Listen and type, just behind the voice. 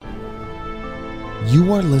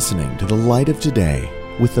You are listening to The Light of Today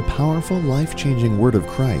with the powerful, life-changing Word of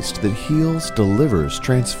Christ that heals, delivers,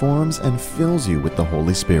 transforms, and fills you with the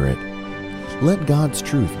Holy Spirit. Let God's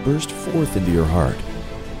truth burst forth into your heart.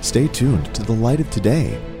 Stay tuned to The Light of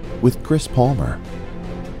Today with Chris Palmer.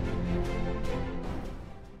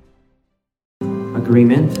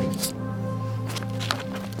 Agreement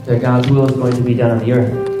that God's will is going to be done on the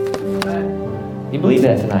earth. You believe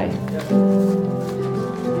that tonight?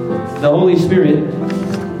 The Holy Spirit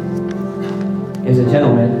is a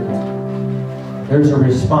gentleman. There's a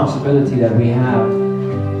responsibility that we have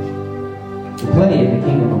to play in the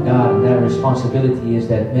kingdom of God, and that responsibility is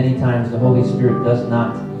that many times the Holy Spirit does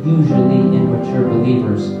not, usually in mature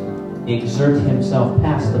believers, exert himself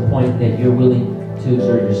past the point that you're willing to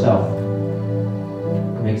exert yourself.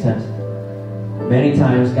 That makes sense? Many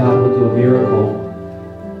times God will do a miracle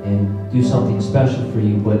and do something special for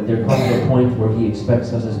you, but there comes a point where He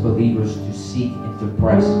expects us as believers to seek and to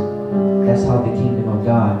press. That's how the kingdom of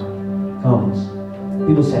God comes.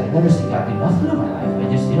 People say, I never see God do nothing in my life.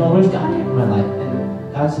 I just, where's God in my life?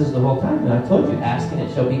 And God says the whole time, and I told you, ask and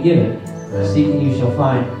it shall be given. Seek and you shall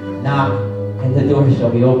find. Knock and the door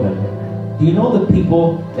shall be open. Do you know the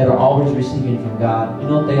people that are always receiving from God? You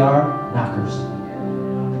know what they are? Knockers.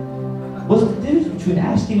 What's the difference between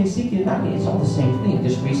asking and seeking and knocking? It's all the same thing.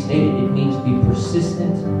 Just restated. It means be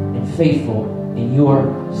persistent and faithful in your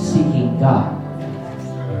seeking God.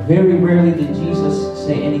 Very rarely did Jesus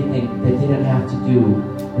say anything that didn't have to do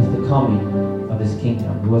with the coming of His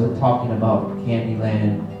kingdom. He wasn't talking about Candyland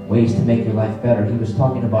and ways to make your life better. He was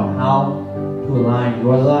talking about how to align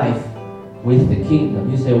your life with the kingdom.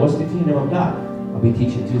 You say, what's the kingdom of God? I'll be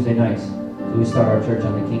teaching Tuesday nights. So we start our church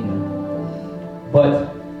on the kingdom. But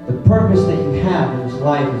the purpose that you have in this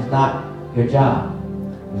life is not your job.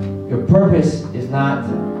 Your purpose is not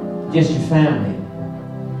just your family.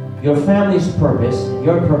 Your family's purpose,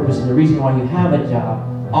 your purpose, and the reason why you have a job,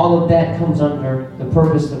 all of that comes under the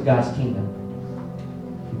purpose of God's kingdom.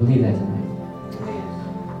 You believe that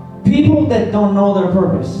tonight? People that don't know their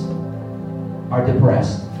purpose are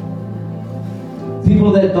depressed.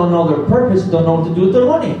 People that don't know their purpose don't know what to do with their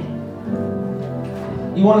money.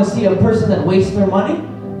 You want to see a person that wastes their money?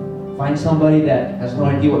 Find somebody that has no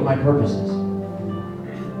idea what my purpose is.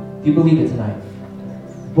 Do you believe it tonight?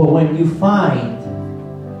 But when you find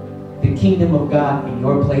the kingdom of God in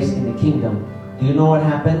your place in the kingdom, do you know what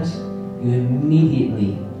happens? You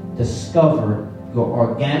immediately discover your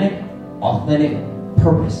organic, authentic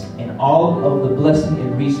purpose, and all of the blessing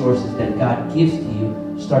and resources that God gives to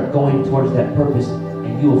you start going towards that purpose,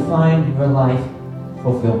 and you will find in your life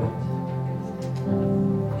fulfillment.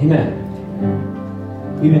 Amen.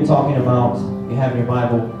 We've been talking about, if you have your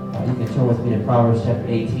Bible, you can turn with me to Proverbs chapter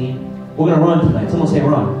 18. We're going to run tonight. Someone say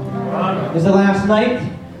run. This is the last night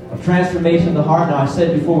of transformation of the heart. Now, I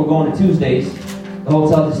said before we're going to Tuesdays, the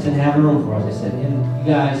hotel just didn't have a room for us. I said, you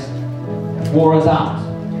guys wore us out.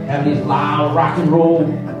 Have these loud rock and roll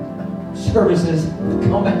services.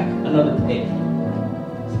 Come back another day.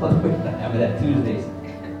 So we're going to have it at Tuesdays.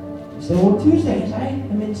 You say, well, Tuesdays,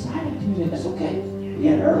 I'm inside on Tuesdays. That's okay. We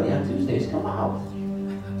get early on Tuesdays. Come out.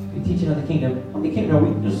 We're teaching on the kingdom. How many came to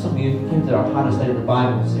there's some of you who came to our How to Study the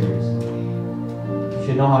Bible series. You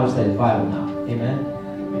should know how to study the Bible now. Amen?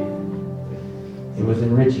 It was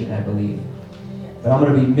enriching, I believe. But I'm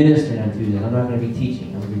going to be ministering on Tuesday. I'm not going to be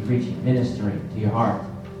teaching. I'm going to be preaching, ministering to your heart.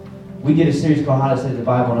 We did a series called How to Study the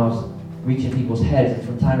Bible, and I was reaching people's heads. And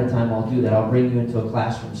from time to time, I'll do that. I'll bring you into a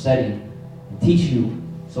classroom setting and teach you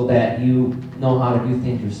so that you know how to do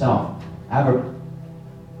things yourself. I have a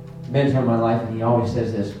mentor in my life, and he always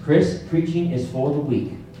says this: Chris, preaching is for the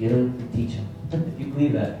weak. Get them and teach them. If you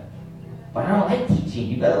believe that. But I don't like teaching.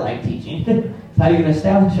 You better like teaching. That's how you're going to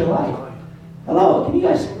establish your life. Hello, can you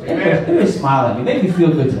guys smile at me? Make me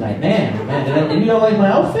feel good tonight. Man, and you don't like my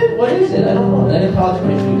outfit? What is it? I don't know. I didn't college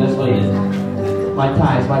my shoes. That's what it is. My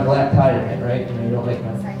tie. It's my black tie tonight, right? You don't like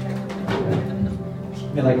my...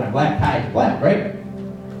 You like my black tie. It's black, right?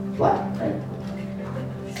 Black, right?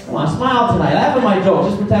 Come on, smile tonight. Laugh at my joke.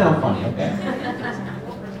 Just pretend I'm funny, okay?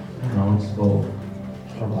 No, let's go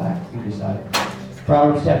for black. You decide.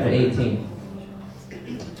 Proverbs chapter 18.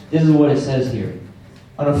 This is what it says here.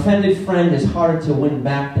 An offended friend is harder to win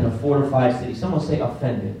back than a fortified city. Someone say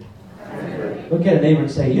offended. Look at a neighbor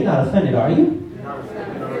and say, you're not offended, are you?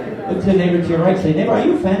 Look to the neighbor to your right and say, neighbor, are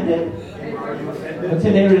you offended? Look to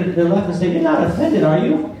the neighbor to the left and say, you're not offended, are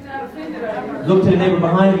you? Look to the neighbor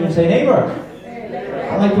behind you and say, neighbor,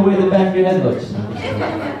 I like the way the back of your head looks.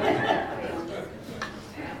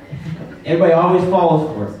 Everybody always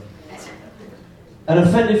falls for it. An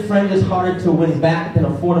offended friend is harder to win back than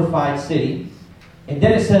a fortified city, And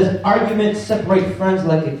then it says, arguments separate friends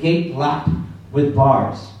like a gate locked with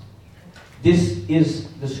bars. This is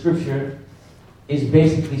the scripture is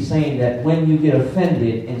basically saying that when you get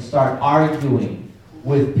offended and start arguing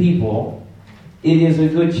with people, it is a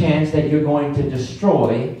good chance that you're going to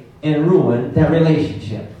destroy and ruin that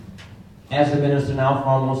relationship. As a minister now for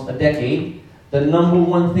almost a decade, the number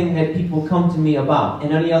one thing that people come to me about,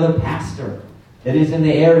 and any other pastor that is in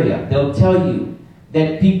the area, they'll tell you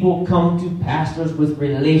that people come to pastors with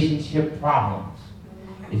relationship problems.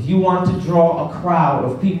 If you want to draw a crowd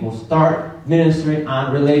of people, start ministering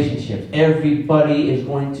on relationships. Everybody is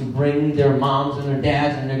going to bring their moms and their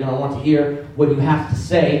dads, and they're going to want to hear what you have to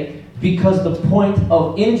say, because the point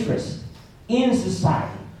of interest in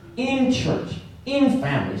society, in church, in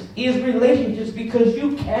families, is relationships, because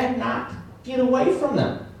you cannot get away from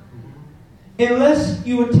them. Unless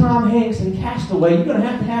you are Tom Hanks and Castaway, you're going to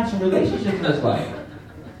have some relationships in this life.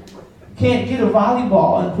 Can't get a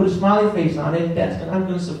volleyball and put a smiley face on it, and that's not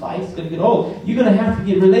going to suffice. It's going to get old. You're going to have to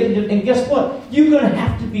get relationships. And guess what? You're going to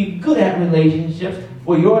have to be good at relationships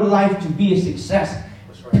for your life to be a success.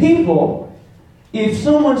 People, if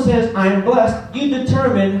someone says, I'm blessed, you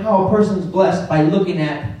determine how a person's blessed by looking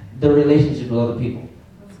at the relationship with other people.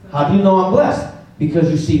 How do you know I'm blessed?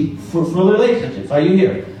 Because you see fruitful relationships. Are you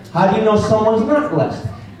here? How do you know someone's not blessed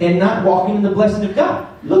and not walking in the blessing of God?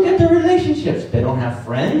 Look at their relationships. They don't have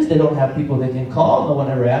friends. They don't have people they can call. No one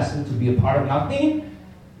ever asks them to be a part of nothing.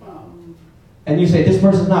 And you say, this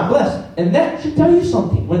person's not blessed. And that should tell you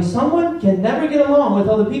something. When someone can never get along with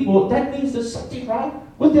other people, that means there's something wrong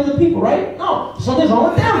with the other people, right? No, something's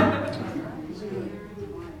wrong with them.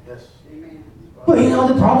 But you know,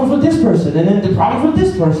 the problems with this person, and then the problems with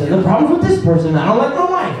this person, the problems with this person. I don't like my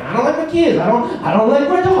wife. I don't like my kids. I don't like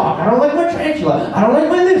my dog. I don't like my tarantula. I don't like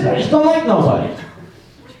my lizard. I just don't like nobody.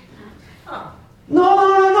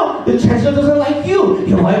 No. The tarantula doesn't like you.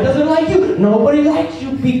 Your wife doesn't like you. Nobody likes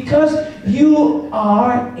you because you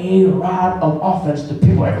are a rod of offense to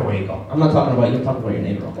people everywhere you go. I'm not talking about you. I'm talking about your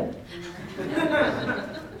neighbor, okay?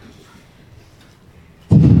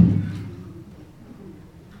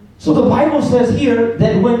 So the Bible says here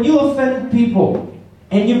that when you offend people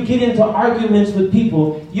and you get into arguments with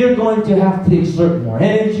people, you're going to have to exert more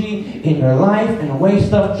energy in your life and waste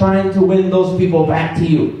stuff trying to win those people back to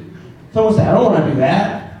you. Someone say, I don't want to do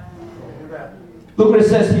that. Look what it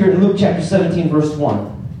says here in Luke chapter 17, verse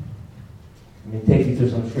 1. Let me take you through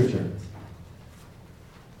some scripture.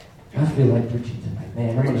 I feel like preaching tonight.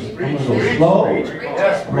 Man, I'm going to go slow.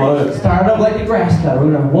 I'm going to start up like a grass cutter.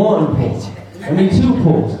 We're going to have one pull. I mean 2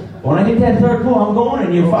 pulls. When I hit that 3rd pull, I'm going,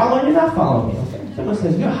 and you're following, you're not following me. Okay? Someone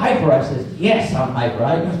says, you're hyper. I says, yes, I'm hyper.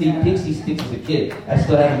 I used to eat pixie sticks as a kid. I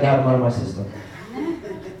still haven't got them out of my system.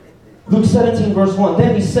 Luke 17, verse 1.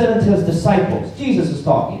 Then he said unto his disciples, Jesus is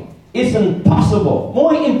talking, it's impossible,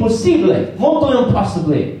 muy imposible, molto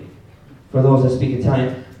impossibile, for those that speak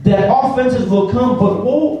Italian, that offenses will come, but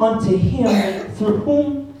woe unto him through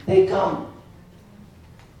whom they come.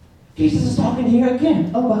 Jesus is talking here again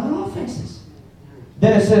about offenses.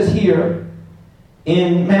 Then it says here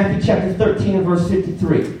in Matthew chapter 13 and verse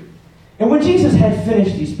 53. And when Jesus had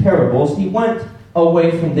finished these parables, he went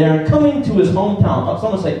away from there and coming to his hometown.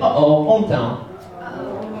 Someone say, hometown.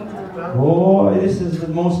 Boy, this is the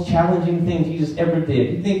most challenging thing Jesus ever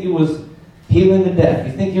did. You think it was healing the deaf.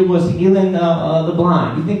 You think it was healing the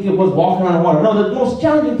blind. You think it was walking on water. No, the most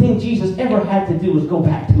challenging thing Jesus ever had to do was go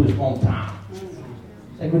back to his hometown.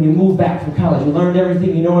 Like when you move back from college, you learned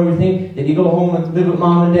everything, you know everything, then you go home and live with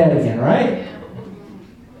mom and dad again, right?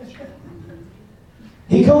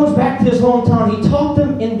 He goes back to his hometown. He taught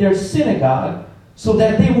them in their synagogue so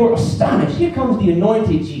that they were astonished. Here comes the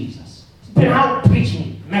anointed Jesus. He's been out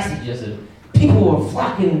preaching messages, and people were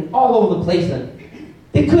flocking all over the place, and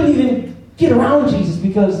they couldn't even get around Jesus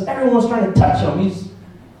because everyone was trying to touch him. He's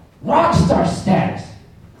rock star status.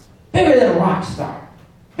 Bigger than a rock star.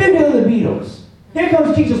 Bigger than the Beatles. Here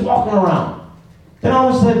comes Jesus walking around. Then all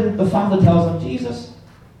of a sudden, the Father tells him, Jesus,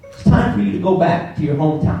 it's time for you to go back to your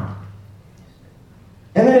hometown.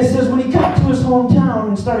 And then it says, when he got to his hometown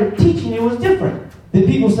and started teaching, it was different. The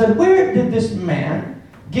people said, where did this man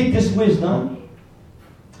get this wisdom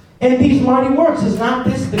and these mighty works? Is not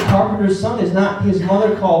this the carpenter's son? Is not his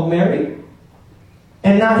mother called Mary?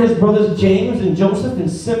 And not his brothers James and Joseph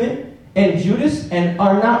and Simon and Judas? And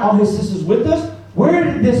are not all his sisters with us? Where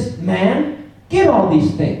did this man get all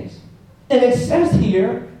these things? And it says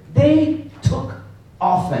here, they took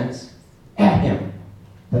offense at him.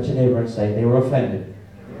 Touch your neighbor and say, they were offended.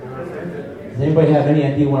 Does anybody have any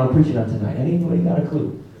idea what I'm preaching on tonight? Anybody got a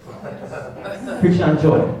clue? Preaching on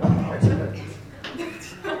joy.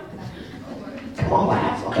 Come on,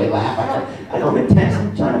 laugh. Okay, laugh. I know I'm intense.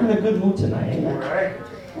 I'm trying to be in a good mood tonight. Amen. Right.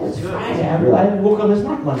 It's Friday. I realized I woke up. It's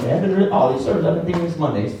not Monday. I've been all these services. I've been thinking it's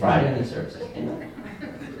Monday. It's Friday in these services. Amen.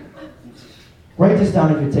 Write this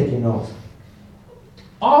down if you're taking notes.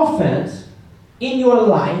 Offense in your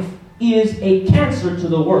life is a cancer to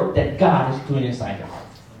the work that God is doing inside your heart.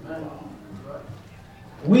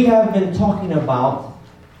 We have been talking about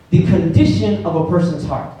the condition of a person's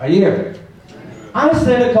heart. Are you here? I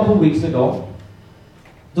said a couple weeks ago,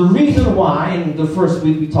 the reason why, in the first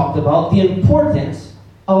week we talked about the importance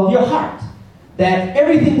of your heart. That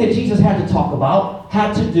everything that Jesus had to talk about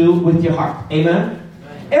had to do with your heart. Amen?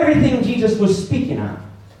 Everything Jesus was speaking on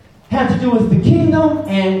had to do with the kingdom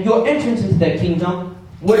and your entrance into that kingdom,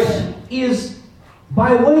 which is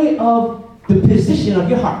by way of the position of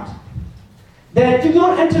your heart. That you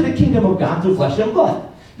don't enter the kingdom of God through flesh and blood.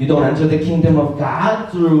 You don't enter the kingdom of God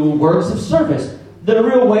through works of service. The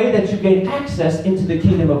real way that you gain access into the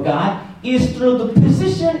kingdom of God is through the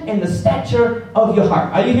position and the stature of your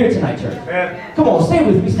heart. Are you here tonight, church? Amen. Come on, stay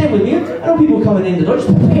with me, stay with me. I know people coming in the door. Just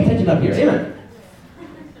pay attention up here. Amen.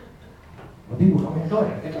 People coming in the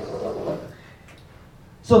door.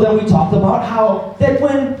 So then we talked about how that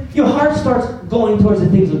when your heart starts going towards the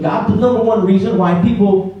things of God, the number one reason why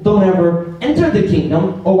people don't ever enter the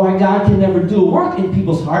kingdom or why God can never do a work in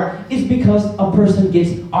people's heart is because a person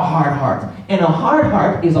gets a hard heart. And a hard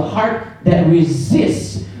heart is a heart that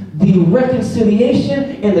resists the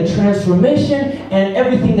reconciliation and the transformation and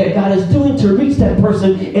everything that God is doing to reach that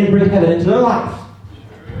person and bring heaven into their life.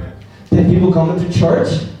 Then people come into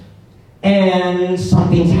church and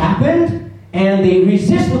something's happened and they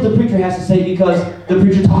resist what the preacher has to say because the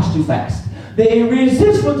preacher talks too fast. They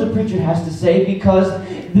resist what the preacher has to say because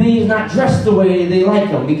he's not dressed the way they like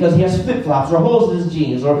him, because he has flip-flops or holes in his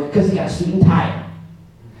jeans, or because he got a suit and tie.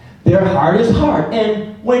 Their heart is hard.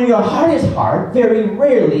 And when your heart is hard, very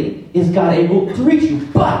rarely is God able to reach you.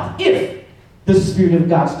 But if the Spirit of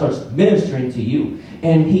God starts ministering to you,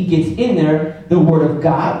 and He gets in there, the Word of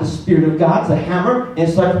God, the Spirit of God's a hammer,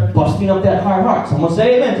 and starts busting up that hard heart. Someone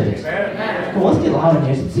say amen to this. Amen. Come on, let's get loud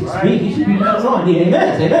in here. It's 6 weeks. You should be on. Need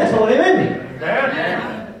amen. Say amen. Someone amen me.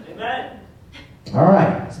 Amen. Amen. All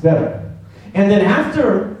right, it's better. And then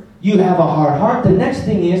after you have a hard heart, the next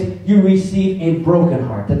thing is you receive a broken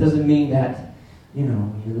heart. That doesn't mean that, you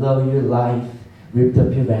love your life, ripped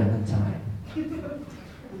up your Valentine.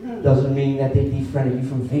 Doesn't mean that they defriended you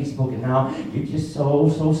from Facebook and now you're just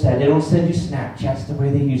so sad. They don't send you Snapchats the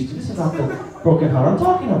way they used to. This is not the broken heart I'm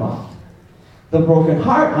talking about. The broken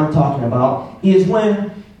heart I'm talking about is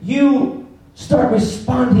when you start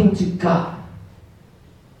responding to God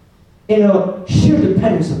in a sheer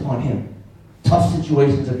dependence upon Him. Tough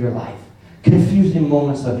situations of your life, confusing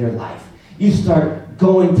moments of your life. You start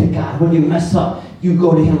going to God. When you mess up, you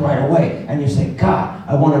go to Him right away and you say, God,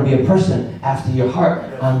 I want to be a person after your heart.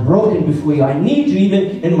 I'm broken before you. I need you.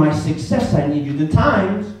 Even in my success, I need you. The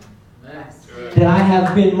times that I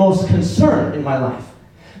have been most concerned in my life,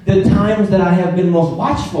 the times that I have been most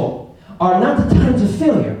watchful, are not the times of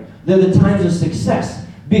failure. They're the times of success.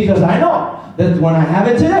 Because I know that when I have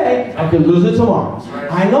it today, I could lose it tomorrow.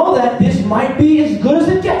 I know that this might be as good as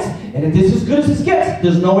it gets. And if this is as good as it gets,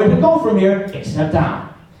 there's no way to go from here except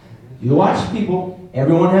down. You watch people,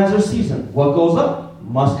 everyone has their season. What goes up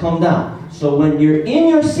must come down. So when you're in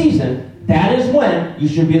your season, that is when you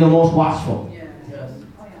should be the most watchful.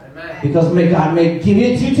 Because God may give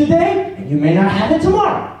it to you today, and you may not have it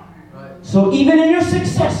tomorrow. So even in your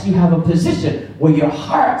success, you have a position where your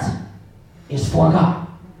heart is for God.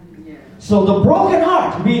 So the broken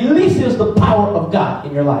heart releases the power of God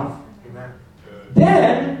in your life.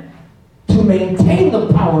 Then, to maintain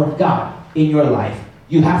the power of God in your life,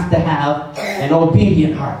 you have to have an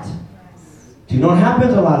obedient heart. Do you know what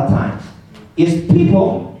happens a lot of times? Is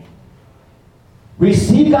people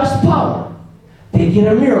receive God's power. They get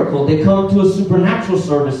a miracle. They come to a supernatural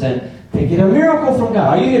service and they get a miracle from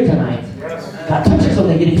God. Are you here tonight? Yes. God touches them.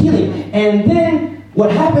 They get a healing. And then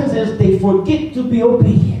what happens is they forget to be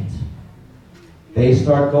obedient. They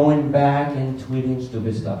start going back and tweeting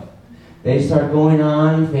stupid stuff. They start going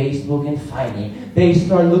on Facebook and fighting. They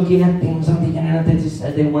start looking at things on the internet that they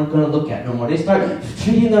said they weren't going to look at no more. They start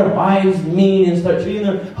treating their wives mean and start treating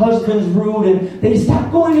their husbands rude. And they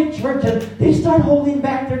stop going to church and they start holding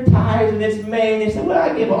back their tithes. And it's May. And they say, well,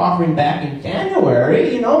 I gave an offering back in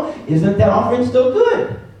January. Isn't that offering still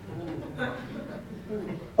good?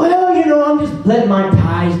 Well, I'm just letting my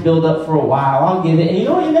tithes build up for a while. I'll give it. And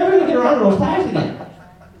you're never going to get around to those tithes again.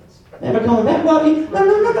 Never coming back. Well,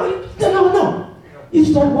 no. You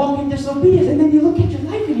start walking disobedience, and then you look at your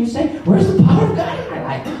life and you say, where's the power of God in my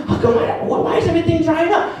life? How come why is everything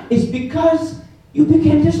drying up? It's because you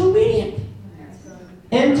became disobedient.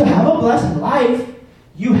 And to have a blessed life,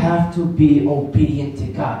 you have to be obedient to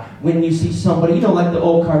God. When you see somebody, like the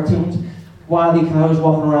old cartoons, Wile E. Coyote's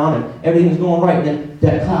walking around and everything's going right, and then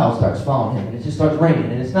that cloud starts following him, and it just starts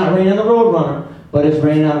raining. And it's not raining on the road runner, but it's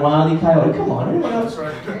raining on Wile E. Coyote. Come on, anyone else?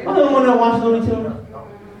 Anyone that watch Looney Tunes?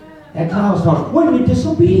 That cloud's going, when you're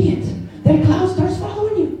disobedient, that cloud starts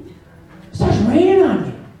following you. It starts raining on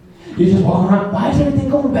you. You just walk around, why is everything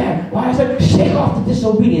going bad? Why is it? Shake off the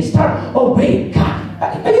disobedience. Start obeying God.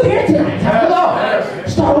 Are you here tonight? Hello.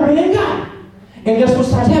 Start obeying God. And guess what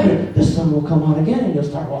starts happening? The sun will come out again and you'll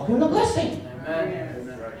start walking in the blessing. Amen.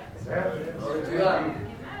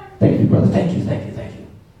 Thank you, brother. Thank you.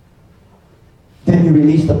 Then you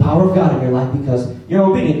release the power of God in your life because you're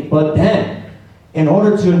obedient. But then, in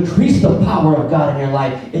order to increase the power of God in your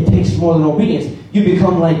life, it takes more than obedience. You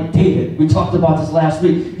become like David. We talked about this last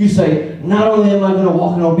week. You say, not only am I going to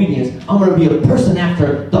walk in obedience, I'm going to be a person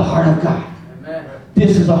after the heart of God. Amen.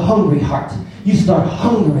 This is a hungry heart. You start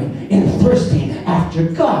hungering and thirsting after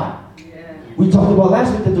God. Yeah. We talked about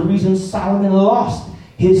last week that the reason Solomon lost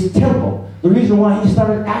his temple, the reason why he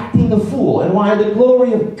started acting the fool, and why the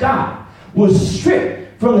glory of God was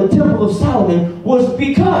stripped from the temple of Solomon was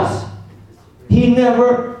because he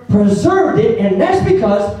never preserved it, and that's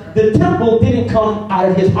because the temple didn't come out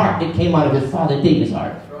of his heart. It came out of his father David's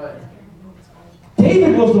heart. Right.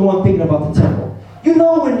 David was the one thinking about the temple. You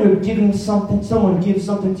know when you're giving something, someone gives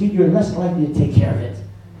something to you, you're less likely to take care of it.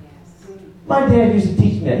 Yes. My dad used to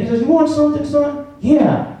teach me that. He says, you want something, son?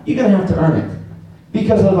 Yeah, you're going to have to earn it.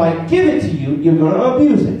 Because if I give it to you, you're going to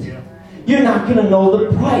abuse it. Yeah. You're not going to know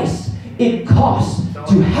the price it costs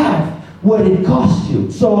to have what it costs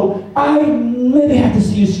you. So I maybe have to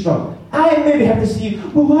see you struggle. I maybe have to see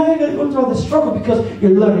you, well, why are you going to go through all this struggle? Because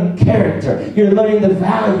you're learning character. You're learning the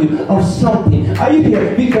value of something. Are you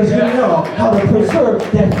here? Because you know how to preserve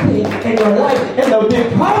that thing in your life. And the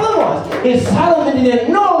big problem is Solomon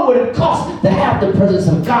didn't know what it cost to have the presence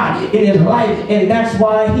of God in his life. And that's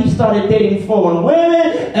why he started dating foreign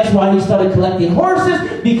women. That's why he started collecting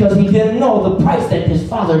horses, because he didn't know the price that his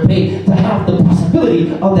father paid to have the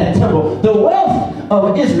possibility of that temple. The wealth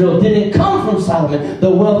of Israel didn't come from Solomon. The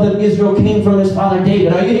wealth of Israel came from his father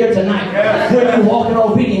David. Are you here tonight? Yes. When you walk in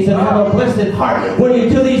obedience and have a blessed heart, when you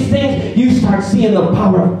do these things, you start seeing the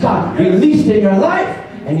power of God released in your life,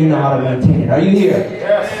 and you know how to maintain it. Are you here?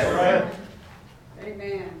 Yes.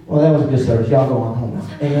 Amen. Well, that was a good service. Y'all go on home now.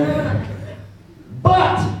 Amen.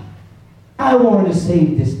 But I wanted to say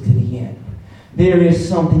this to the end. There is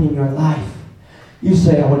something in your life. You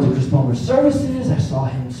say, I went to Chris Palmer's services. I saw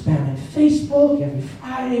him spamming Facebook every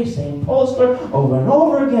Friday, same poster over and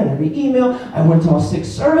over again, every email. I went to all 6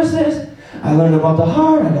 services. I learned about the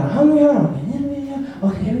heart. I got hungry heart.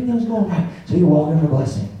 Okay, everything's going right. So you walk in the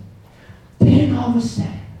blessing. Then all of a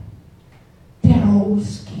sudden, that old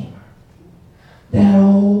schemer, that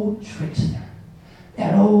old trickster,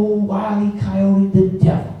 that old Wile E. Coyote, the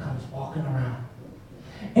devil comes walking around.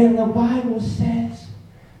 And the Bible says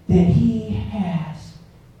that he has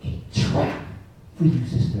a trap for you,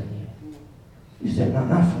 Sister Anita. You said, no,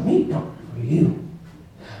 not for me, no, for you.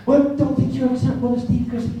 Well, don't think you're upset, Brother Steve,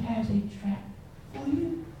 because he has a trap for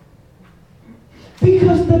you.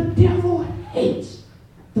 Because the devil hates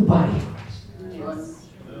the body of Christ.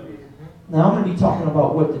 Now, I'm going to be talking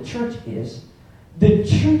about what the church is. The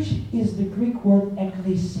church is the Greek word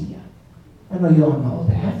ekklesia. I know you all know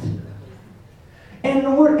that. And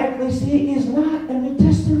the word ecclesia is not a New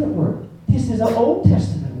Testament word. This is an Old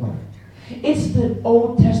Testament word. It's the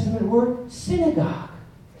Old Testament word synagogue.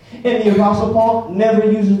 And the Apostle Paul never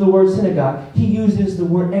uses the word synagogue. He uses the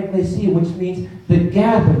word ecclesia, which means the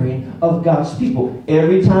gathering of God's people.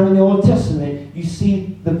 Every time in the Old Testament, you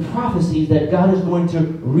see the prophecies that God is going to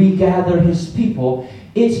regather his people.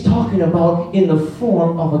 It's talking about in the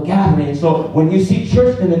form of a gathering. And so when you see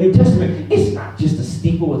church in the New Testament, it's not just a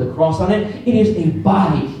steeple with a cross on it. It is a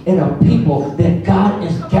body and a people that God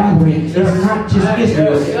is gathering. It's not just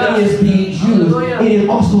Israel. It is the Jews. It is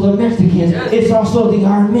also the Mexicans. It's also the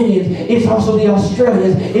Armenians. It's also the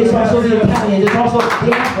Australians. It's also the Italians. It's also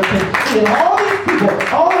the Africans. It is all these people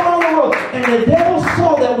all around the world. And the devil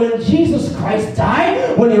saw that when Jesus Christ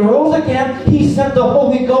died, when he rose again, he sent the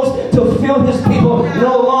Holy Ghost to fill his people,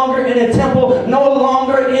 no longer in a temple, no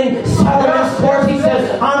longer in Solomon's courts. He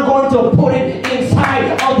says, I'm going to put it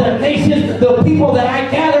inside of the nations, the people that I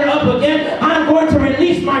gathered up again. I'm going to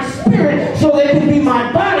release my spirit so they can be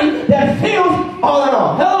my body that fills all in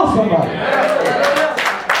all. Hello, somebody.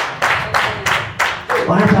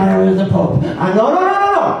 My title is the Pope. No.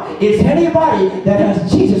 It's anybody that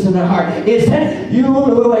has Jesus in their heart. It's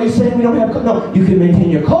you saying we don't have, no, you can maintain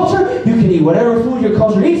your culture, you can eat whatever food your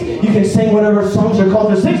culture eats, you can sing whatever songs your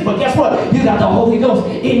culture sings, but guess what? You got the Holy Ghost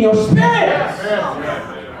in your spirit.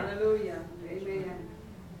 Hallelujah. Amen.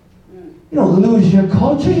 You don't lose your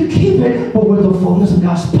culture, you keep it, but with the fullness of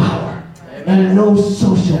God's power. And no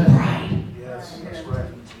social pride. Yes, that's right.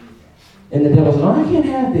 And the devil says, no, I can't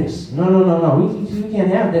have this. No. We can't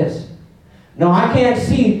have this. No, I can't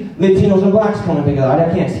see Latinos and blacks coming together.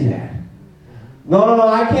 I can't see that. No,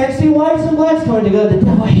 I can't see whites and blacks coming together. The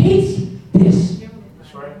devil hates this.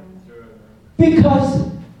 That's right. Because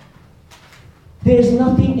there's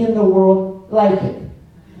nothing in the world like it.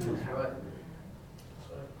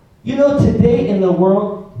 You know, today in the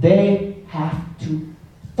world, they have to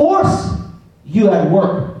force you at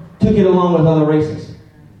work to get along with other races.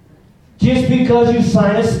 Just because you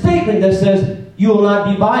sign a statement that says you will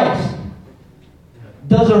not be biased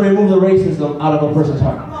doesn't remove the racism out of a person's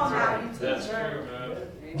heart. That's true,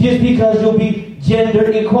 man. Just because you'll be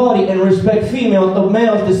gender equality and respect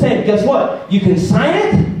males the same, guess what? You can sign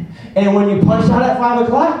it, and when you punch out at 5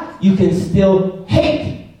 o'clock, you can still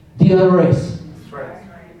hate the other race. That's right.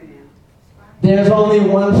 There's only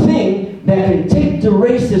one thing that can take the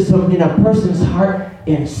racism in a person's heart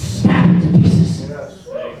and snap it to pieces. Yes.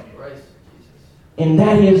 And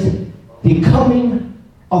that is the coming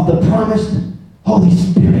of the promised Holy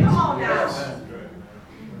Spirit. Yes.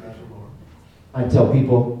 I tell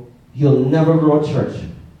people, you'll never grow a church.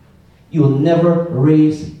 You'll never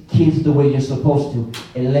raise kids the way you're supposed to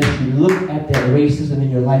unless you look at that racism in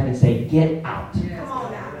your life and say, get out. Come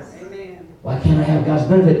on now. Amen. Why can't I have God's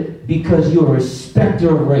benefit? Because you're a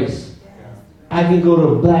respecter of race. I can go to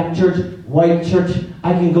a black church, white church.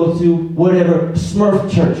 I can go to whatever, Smurf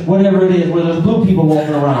church, whatever it is, where there's blue people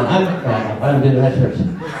walking around. I haven't been to that church.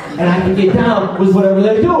 And I can get down with whatever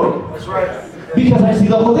they're doing. That's right. Because I see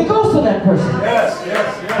the Holy Ghost in that person. Yes.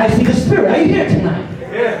 I see the Spirit. Are you here tonight?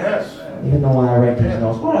 Yes. You know why I write these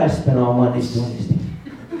notes. Why do I spend all Mondays doing these things?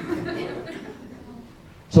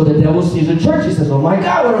 So the devil sees a church. He says, oh my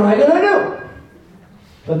God, what am I going to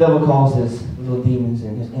do? The devil calls his little demons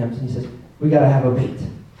and his imps, and he says, we got to have a bait.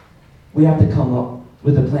 We have to come up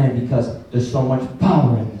with a plan because there's so much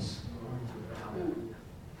power in this.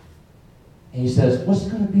 And he says, what's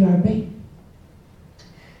going to be our bait?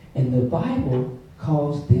 And the Bible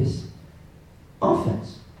calls this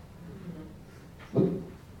offense. Look,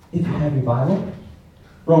 if you have your Bible,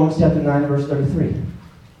 Romans chapter 9, verse 33.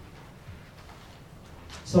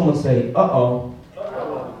 Someone say, uh-oh.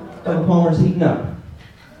 Doug Palmer's heating up.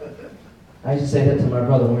 I used to say that to my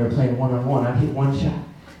brother when we were playing one-on-one. I'd hit one shot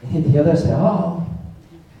and hit the other. I'd say, oh,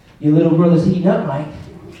 your little brother's heating up, Mike.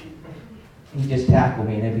 He'd just tackle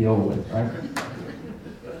me and it'd be over with, right?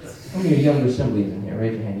 Some of your younger siblings in here,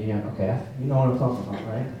 raise your hand. You're young. Okay, you know what I'm talking about,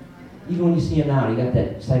 right? Even when you see him now, you got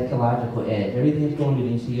that psychological edge. Everything's going good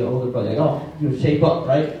and you see your older brother. Like, oh, you'll shape up,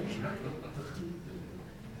 right?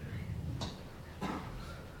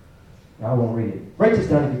 I won't read it. Write this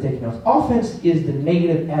down if you're taking notes. Offense is the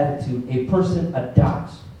negative attitude a person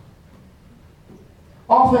adopts.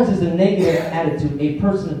 Offense is the negative attitude a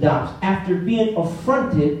person adopts after being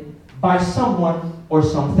affronted by someone or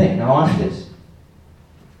something. Now watch this.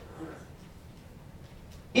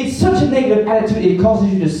 It's such a negative attitude, it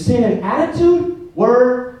causes you to sin in attitude,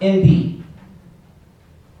 word, and deed.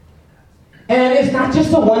 And it's not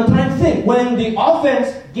just a one-time thing. When the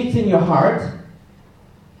offense gets in your heart,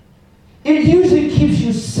 it usually keeps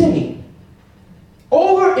you sinning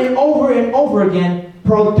over and over and over again,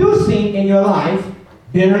 producing in your life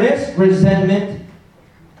bitterness, resentment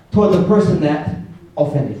toward the person that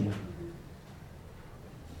offended you.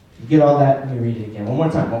 You get all that? Let me read it again. One more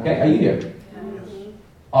time, okay? Are you here? Yes.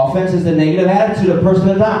 Offense is the negative attitude a person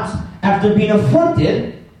adopts after being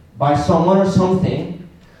affronted by someone or something,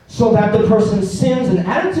 so that the person sins in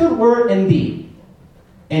attitude, word, and deed.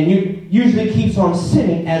 And you usually keeps on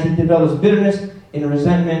sinning as it develops bitterness and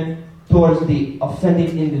resentment towards the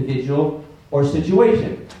offended individual or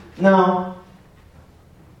situation. Now,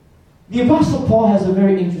 the Apostle Paul has a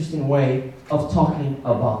very interesting way of talking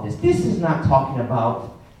about this. This is not talking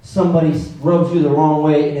about somebody rubs you the wrong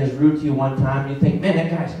way and is rude to you one time and you think, man, that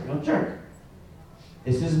guy's a real jerk.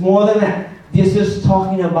 This is more than that. This is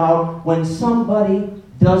talking about when somebody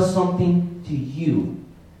does something to you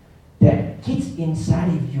that gets inside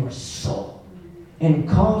of your soul and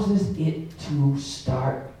causes it to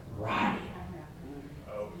start rotting.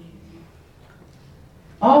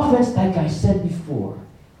 Offense, like I said before,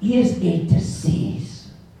 is a disease.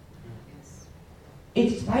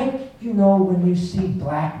 It's like, when you see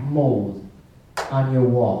black mold on your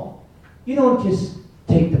wall. You don't just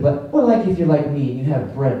take the bread. Well, like if you're like me and you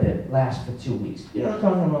have bread that lasts for 2 weeks. You know what I'm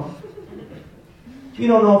talking about? You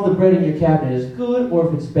don't know if the bread in your cabinet is good or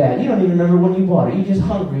if it's bad. You don't even remember when you bought it. You're just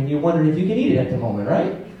hungry and you're wondering if you can eat it at the moment,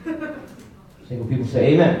 right? Single people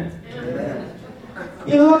say amen. Amen.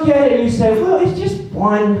 You look at it and you say, well, it's just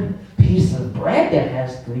one piece of bread that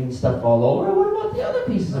has green stuff all over it. What about the other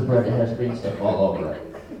pieces of bread that has green stuff all over it?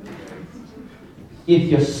 If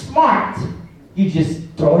you're smart, you just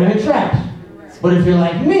throw it in the trash. But if you're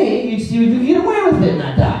like me, you see if you can get away with it and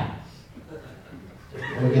not die.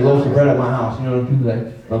 I'm going to get loaves of bread at my house. You know what people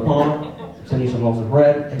like, the palm, send you some loaves of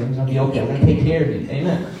bread, everything's going to be okay. I'm going to take care of you.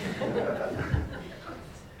 Amen.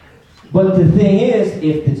 But the thing is,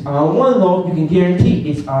 if it's on one loaf, you can guarantee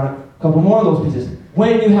it's on a couple more of those pieces.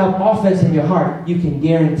 When you have offense in your heart, you can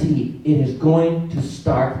guarantee it is going to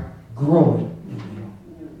start growing.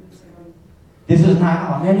 This is not,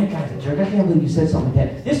 oh man, that guy's a jerk. I can't believe you said something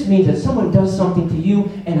like that. This means that someone does something to you,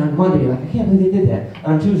 and on Monday, you're like, I can't believe they did that.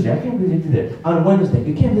 On Tuesday, I can't believe they did that. On Wednesday,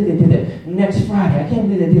 you can't believe they did that. Next Friday, I can't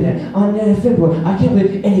believe they did that. On February, I can't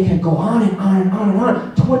believe, and it can go on and on and on and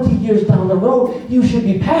on. 20 years down the road, you should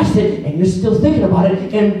be past it, and you're still thinking about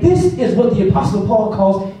it. And this is what the Apostle Paul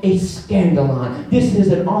calls a scandalon. This is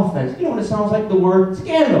an offense. You know what it sounds like? The word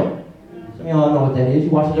scandal. Some of y'all know what that is. You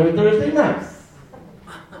watch it every Thursday night.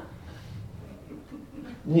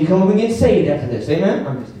 And you come up and get saved after this. Amen?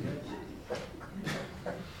 I'm just kidding.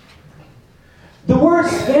 The word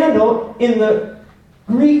scandal in the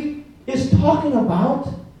Greek is talking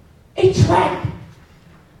about a trap.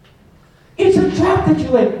 It's a trap that you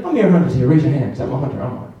lay. How many are hunters here? Raise your hand, because I'm a hunter.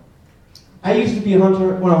 I'm one. I used to be a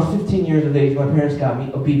hunter when I was 15 years of age. My parents got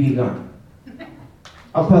me a BB gun.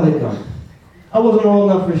 A pellet gun. I wasn't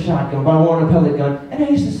old enough for a shotgun, but I wanted a pellet gun. And I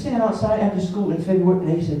used to stand outside after school in February,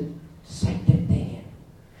 and I used to set that thing in.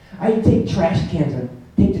 I'd take trash cans and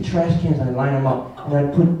I'd line them up, and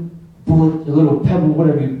I'd put bullet, a little pebble,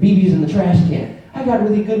 whatever, BBs in the trash can. I got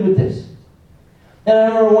really good with this. And I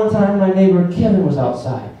remember one time my neighbor Kevin was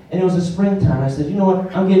outside, and it was a springtime. I said, you know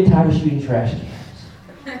what, I'm getting tired of shooting trash cans.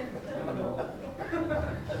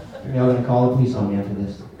 Y'all gonna call the police on me after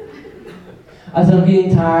this. I said, I'm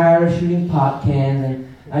getting tired of shooting pop cans, and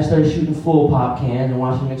I started shooting full pop cans and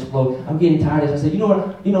watching them explode. I'm getting tired of this. I said, you know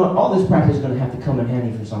what, all this practice is going to have to come in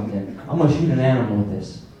handy for something. I'm going to shoot an animal with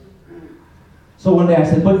this. So one day I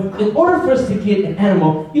said, but in order for us to get an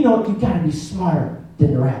animal, you've got to be smarter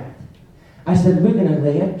than the rabbit. I said, we're going to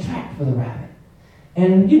lay a trap for the rabbit.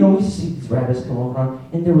 And, we see these rabbits come over,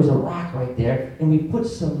 and there was a rock right there, and we put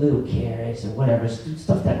some little carrots and whatever,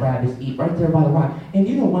 stuff that rabbits eat right there by the rock. And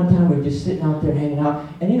one time we were just sitting out there hanging out,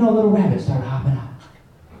 and a little rabbit started hopping out.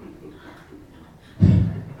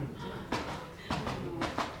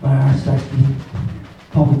 My heart starts beating,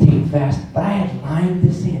 palpitating fast, but I had lined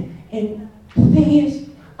this in. And the thing is,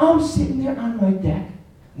 I'm sitting there on my deck,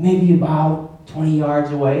 maybe about 20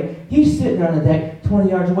 yards away. He's sitting on the deck 20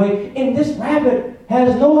 yards away, and this rabbit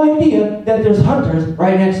has no idea that there's hunters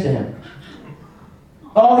right next to him.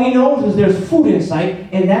 All he knows is there's food in sight,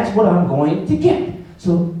 and that's what I'm going to get.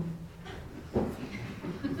 So,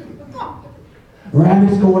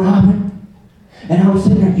 rabbit's going hopping, and I'm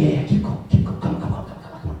sitting there, yeah, keep going, come on.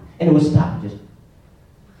 And it would stop, just,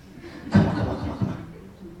 come on.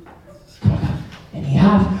 And he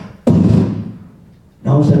hops, and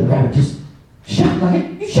all of a sudden the rabbit just shot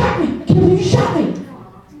like, you shot me, I can't believe you shot me.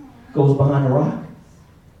 Goes behind the rock,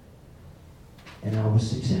 and I was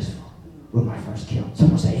successful with my first kill.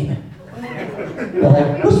 Someone say amen. They're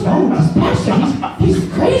like, what's wrong with this pastor?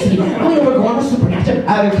 He's crazy. I'm never going to supernatural.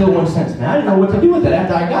 I haven't killed one since, man. I didn't know what to do with it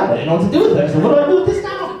after I got it. I didn't know what to do with it. I said, what do I do with this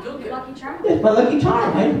now? Lucky charm? It's my lucky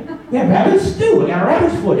charm, man. We had rabbit stew. I got a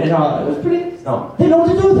rabbit's foot. And it was pretty, no. They know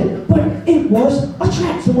what to do with it. But it was a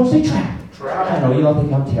trap. Someone say trap. I know, you all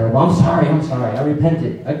think I'm terrible. I'm sorry. I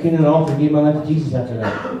repented. I came to the altar and gave my life to Jesus after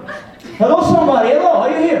that. Hello, somebody. Hello, are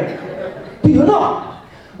you here? Do you know?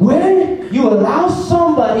 When you allow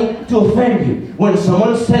somebody to offend you, when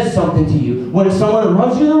someone says something to you, when someone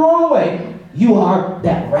rubs you the wrong way, you are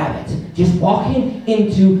that rabbit. Just walking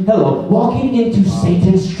into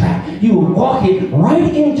Satan's trap. You are walking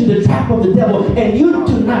right into the trap of the devil, and you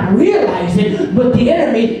do not realize it, but the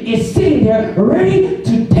enemy is sitting there ready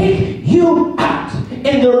to take you out.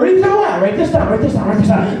 And the reason why, write this down.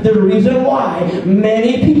 The reason why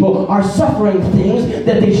many people are suffering things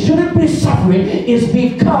that they shouldn't be suffering is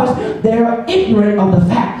because they are ignorant of the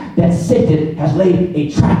fact that Satan has laid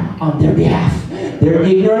a trap on their behalf. They're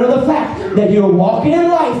ignorant of the fact that you're walking in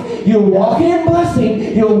life, you're walking in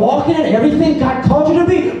blessing, you're walking in everything God called you to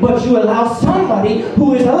be, but you allow somebody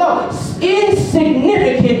who is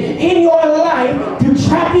insignificant in your life to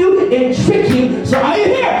trap you and trick you. So are you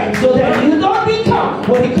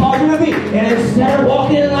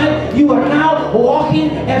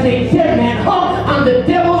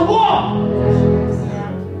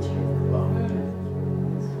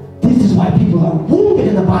people are wounded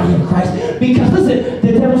in the body of Christ because, listen,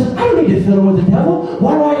 the devil says, I don't need to fill him with the devil.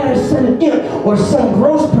 Why do I got to send an imp or some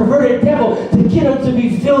gross perverted devil to get him to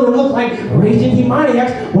be filled and look like raging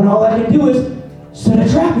demoniacs when all I can do is set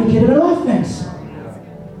a trap and get him an offense?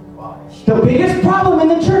 The biggest problem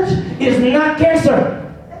in the church is not cancer.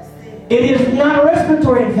 It is not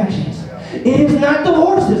respiratory infections. It is not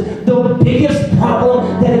divorces. The biggest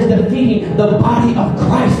problem that is defeating the body of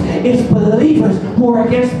Christ is believers who are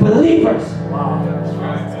against believers.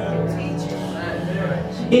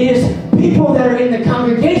 It is people that are in the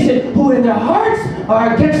congregation who in their hearts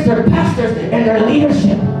are against their pastors and their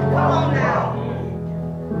leadership.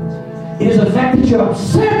 It is the fact that you're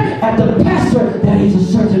upset at the pastor that he's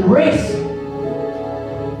a certain race.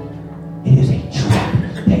 It is a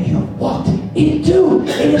trap that you have walked into.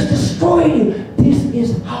 It is destroying you. This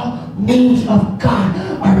is how moves of God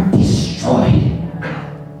are destroyed.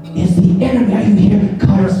 It's the enemy, are you here,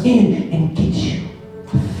 comes in and gets you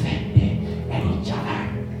offended at each other.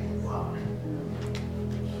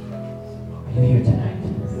 Are you here tonight?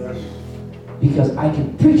 Because I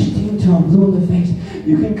can preach to you till I'm blue in the face.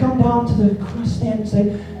 You can come down to the cross stand and say,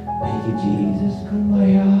 thank you, Jesus.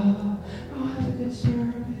 Kumbaya. Oh, have a good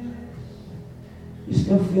service. You're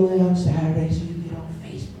still feeling it on Saturday, so you get on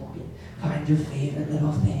Facebook and find your favorite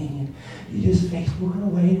little thing. And you just Facebooking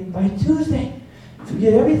away. And by Tuesday, you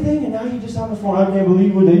forget everything, and now you're just on the phone. I can't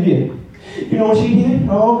believe what they did. You know what she did?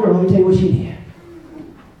 Oh, girl, let me tell you what she did.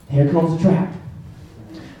 Here comes the trap.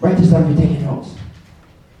 Write this down if you're taking notes.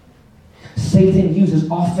 Satan uses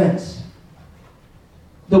offense.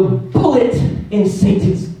 The bullet in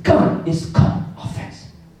Satan's gun is called offense.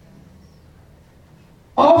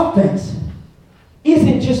 Offense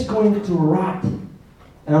isn't just going to rot,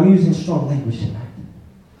 and I'm using strong language tonight,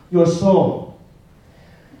 your soul.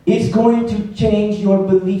 It's going to change your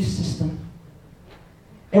belief system.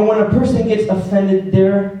 And when a person gets offended,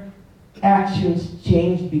 their actions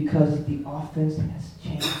change because the offense has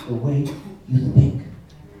changed the way you think.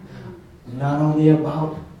 Not only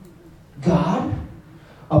about God,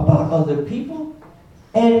 about other people,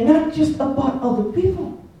 and not just about other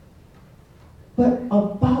people, but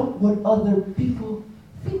about what other people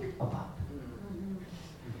think about.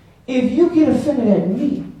 If you get offended at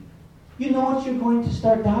me, you know what you're going to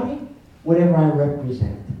start doubting? Whatever I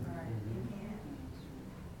represent.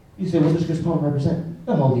 You say, what does Chris Paul represent?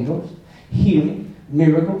 The Holy Ghost, healing,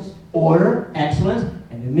 miracles, order, excellence.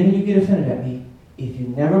 And the minute you get offended at me, if you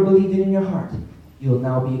never believed it in your heart, you'll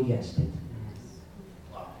now be against it.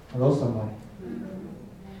 Hello, somebody.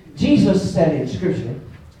 Jesus said in Scripture,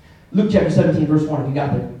 Luke chapter 17, verse 1, if you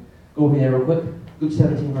got there, go with me there real quick. Luke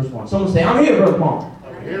 17, verse 1. Someone say, I'm here, Brother Paul.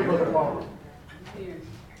 I'm here, Brother Paul.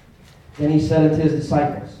 Then he said unto his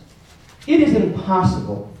disciples, it is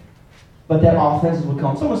impossible, but that offenses will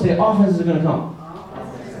come. Someone say, offenses are going to come.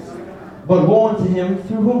 But woe unto him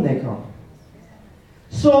through whom they come.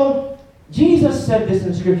 So, Jesus said this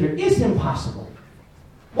in Scripture, it's impossible.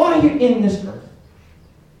 While you're in this earth,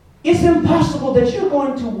 it's impossible that you're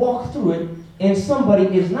going to walk through it and somebody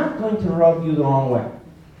is not going to rub you the wrong way.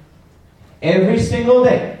 Every single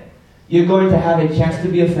day, you're going to have a chance to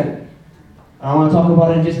be offended. I want to talk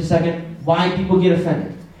about it in just a second, why people get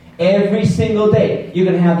offended. Every single day, you're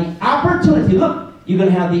going to have the opportunity, look, you're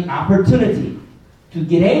going to have the opportunity to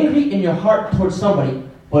get angry in your heart towards somebody,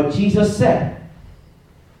 but Jesus said,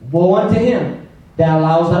 woe unto him that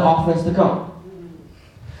allows that offense to come.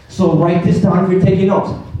 So write this down if you're taking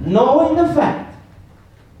notes. Knowing the fact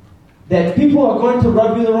that people are going to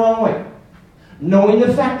rub you the wrong way, knowing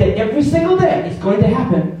the fact that every single day it's going to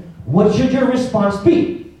happen, what should your response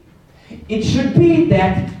be? It should be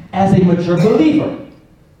that as a mature believer,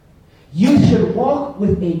 you should walk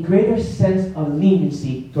with a greater sense of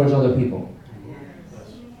leniency towards other people.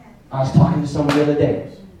 I was talking to someone the other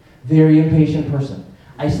day, very impatient person.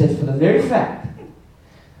 I said, for the very fact,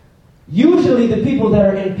 usually the people that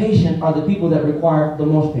are impatient are the people that require the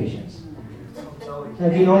most patience.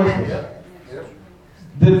 Have you noticed this?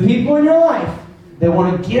 The people in your life that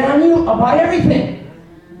want to get on you about everything,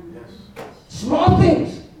 small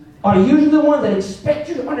things, are usually the ones that expect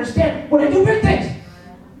you to understand when they do big things.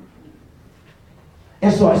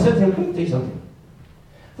 And so I said to him, let me tell you something.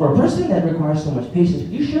 For a person that requires so much patience,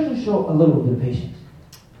 you should show a little bit of patience.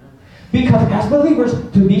 Because as believers,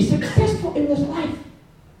 to be successful in this life,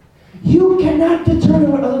 you cannot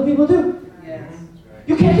determine what other people do. Yes.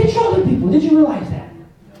 You can't control other people. Did you realize that?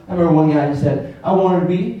 I remember one guy who said, I wanted to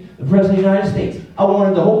be the President of the United States. I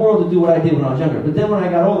wanted the whole world to do what I did when I was younger. But then when I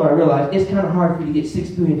got older, I realized it's kind of hard for you to get 6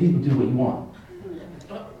 billion people to do what you want.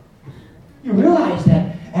 You realize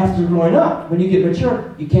that After growing up, when you get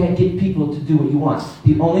mature, you can't get people to do what you want.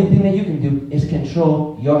 The only thing that you can do is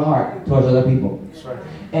control your heart towards other people. That's right.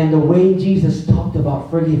 And the way Jesus talked about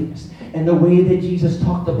forgiveness, and the way that Jesus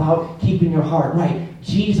talked about keeping your heart right,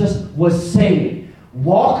 Jesus was saying,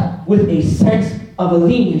 walk with a sense of a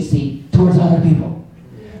leniency towards other people.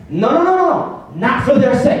 No. Not for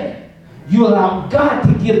their sake. You allow God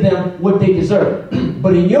to give them what they deserve.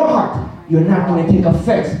 But in your heart, you're not going to take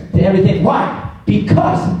offense to everything. Why?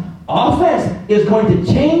 Because offense is going to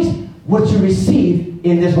change what you receive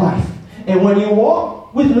in this life. And when you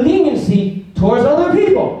walk with leniency towards other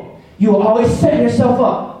people, you will always set yourself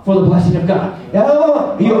up for the blessing of God.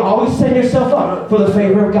 You're always setting yourself up for the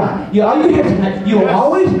favor of God. You're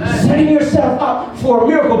always setting yourself up for a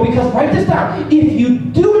miracle, because write this down.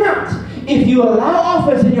 If you allow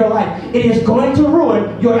offense in your life, it is going to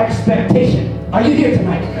ruin your expectation. Are you here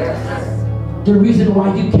tonight? The reason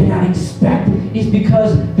why you cannot expect is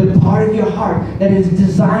because the part of your heart that is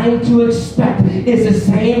designed to expect is the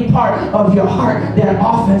same part of your heart that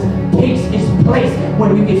offense takes its place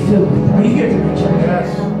when you get filled with it. Are you here tonight, church?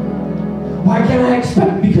 Yes. Why can't I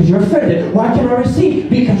expect? Because you're offended. Why can't I receive?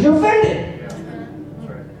 Because you're offended.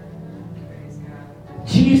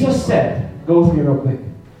 Jesus said, go with me real quick,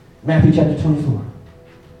 Matthew chapter 24.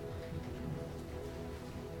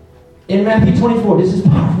 In Matthew 24, this is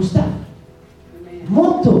powerful stuff.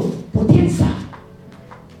 Molto potenza.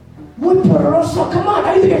 Muy poderoso. Come on,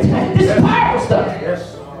 are you here tonight? This is powerful stuff.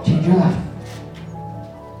 Yes. Change your life.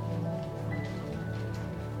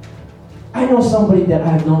 I know somebody that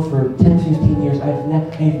I've known for 10, 15 years. I've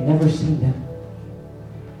never seen them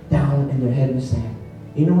down in their head in the sand.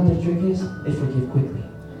 You know what their trick is? They forgive quickly.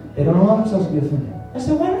 They don't allow themselves to be offended. I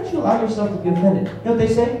said, why don't you allow yourself to be offended? You know what they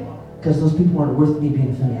say? Because those people aren't worth me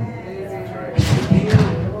being offended. I said, thank God.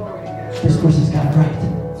 This person's got it right.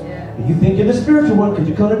 And you think you're the spiritual one because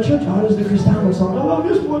you come to church. Oh, there's the Cristiano song. Oh,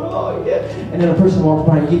 this one. Oh, yeah. And then a person walks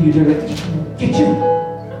by and give you, they're like, get you.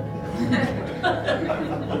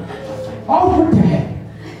 All for that.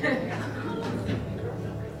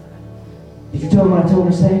 Did you tell them what I told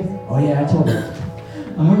her to say? Oh, yeah, I told her.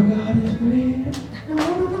 Our God is great.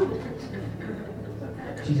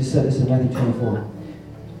 Jesus said this in Matthew 24.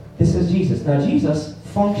 This is Jesus. Now, Jesus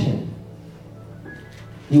functioned.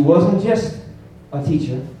 He wasn't just a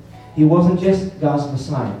teacher. He wasn't just God's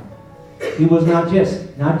Messiah. He was not just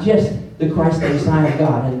the Christ, the Messiah of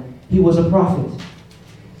God. And he was a prophet.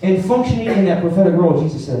 And functioning in that prophetic role,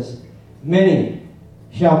 Jesus says, many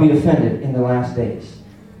shall be offended in the last days.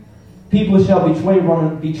 People shall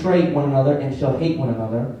betray one another and shall hate one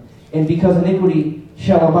another. And because iniquity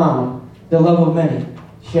shall abound, the love of many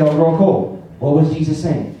shall grow cold. What was Jesus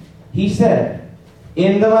saying? He said,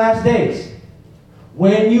 in the last days,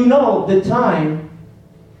 when you know the time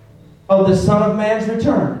of the Son of Man's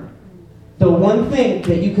return, the one thing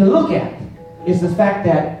that you can look at is the fact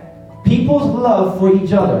that people's love for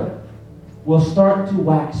each other will start to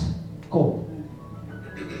wax cold.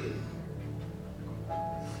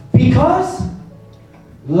 Because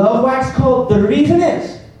love wax cold, the reason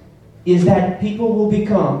is that people will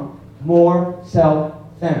become more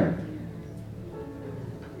self-centered.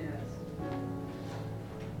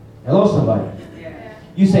 Hello, somebody.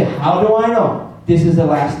 You say, how do I know this is the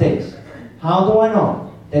last days? How do I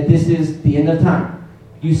know that this is the end of time?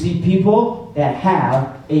 You see people that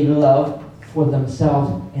have a love for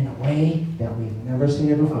themselves in a way that we've never seen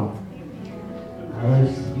it before.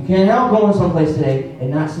 You can't help going someplace today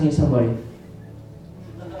and not seeing somebody.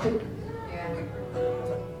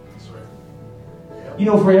 You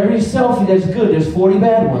know, for every selfie that's good, there's 40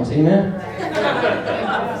 bad ones. Amen?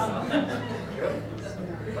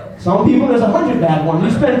 Some people, there's 100 bad ones.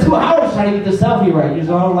 You spend 2 hours trying to get the selfie right. You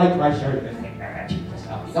just, oh, like my shirt.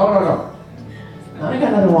 No. I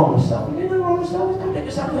got nothing wrong with selfie. There's nothing wrong with selfies. Don't take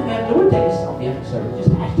a selfie, man. Do it. Take a selfie after service.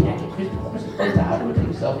 Just hashtag it. Christian Moments. Take a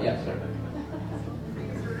selfie after service.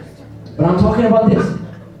 But I'm talking about this.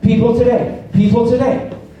 People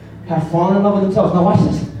today have fallen in love with themselves. Now watch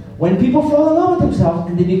this. When people fall in love with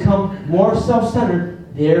themselves and they become more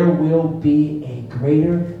self-centered, there will be a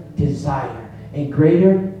greater desire, a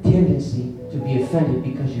greater tendency to be offended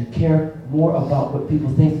because you care more about what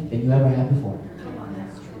people think than you ever have before.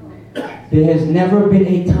 There has never been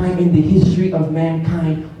a time in the history of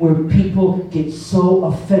mankind where people get so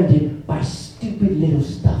offended by stupid little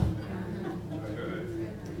stuff.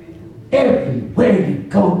 Everywhere you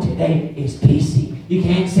go today is PC. You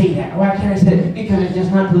can't say that. Why can't I say that? Because it's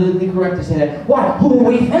just not politically correct to say that. Why? Who are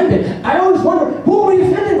we offended? I always wonder, who are we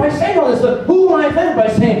offended by saying all this stuff? Who am I offended by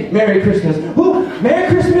saying Merry Christmas? Who? Merry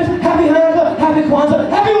Christmas, Happy Hanukkah, Happy Kwanzaa,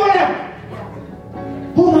 Happy whatever.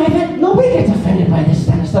 Who am I offended? Nobody gets offended by this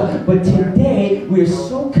kind of stuff. But today, we're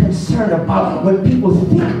so concerned about what people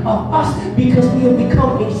think of us because we have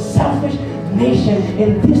become a selfish nation,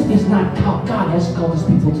 and this is not how God has called his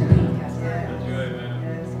people to be.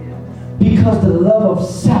 Because the love of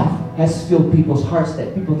self has filled people's hearts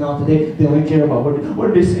that people now today, they only care about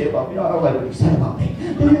what did they say about me? I don't like what he said about me.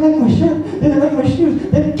 They didn't like my shirt. They didn't like my shoes.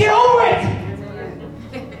 Then get over it!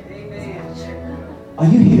 Amen. Are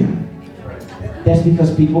you here? That's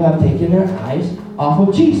because people have taken their eyes off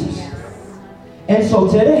of Jesus. And so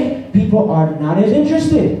today, people are not as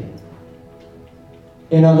interested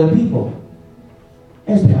in other people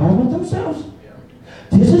as they are about themselves.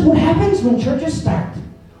 This is what happens when churches start.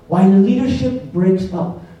 Why leadership breaks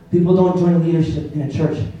up. People don't join leadership in a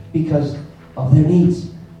church because of their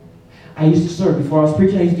needs. I used to serve. Before I was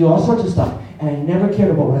preaching, I used to do all sorts of stuff. And I never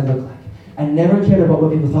cared about what I looked like. I never cared about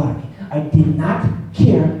what people thought of me. I did not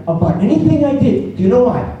care about anything I did. Do you know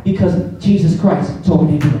why? Because Jesus Christ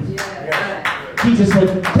told me to do it. Jesus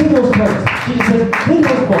said, clean those clothes. Jesus said, clean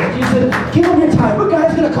those boats. Jesus said, give them your time. What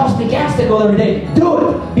guy's going to cost me gas to go every day? Do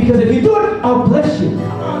it. Because if you do it, I'll bless you.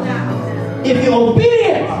 If you're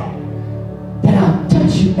obedient, then I'll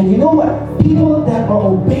touch you. And you know what? People that are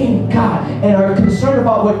obeying God and are concerned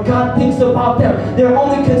about what God thinks about them, they're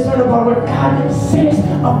only concerned about what God says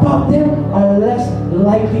about them, are less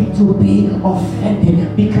likely to be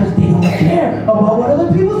offended because they don't care about what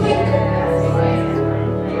other people think.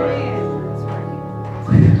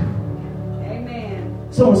 Amen.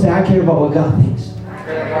 Someone say, I care about what God thinks.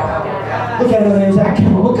 Look at another and say, I care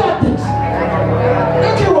about what God thinks. I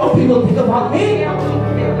don't care what people think about me.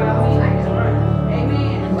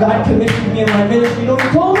 God commissioned me in my ministry. You know what he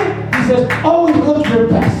told me? He says, always look your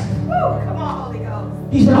best. Come on, Holy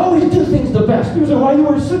Ghost. He said, always do things the best. He said, why you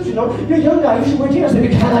wear a suit? You know, you're a young guy. You should wear jeans. I said,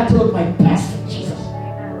 because I like to look my best for Jesus.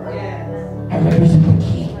 I represent the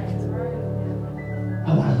King. I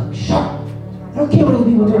want to look sharp. I don't care what other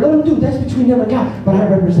people do. Let them do. That's between them and God. But I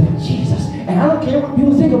represent Jesus. And I don't care what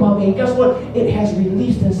people think about me. And guess what? It has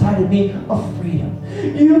released inside of me a freedom.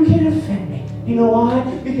 You can't offend me. You know why?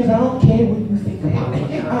 Because I don't care what you think about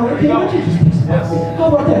me. I don't care what Jesus thinks about me. How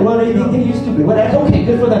about that? Well, they think that you're stupid. Well, that's okay.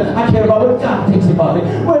 Good for them. I care about what God thinks about me.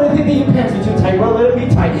 Well, they think that your pants are too tight. Well, let it be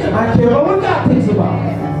tight. I care about what God thinks about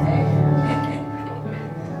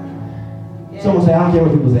me. Someone say, I don't care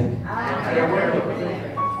what people think.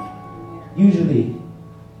 Usually,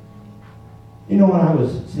 you know when I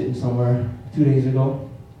was sitting somewhere 2 days ago,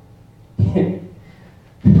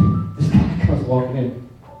 this guy comes walking in,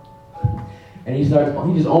 and he just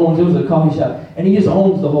owns, it was a coffee shop, and he just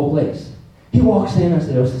owns the whole place. He walks in, I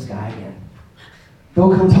said, there's this guy again.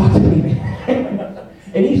 Don't come talk to me, man.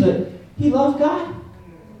 And he said, he loves God,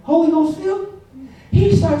 Holy Ghost filled.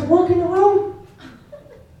 He starts working the room,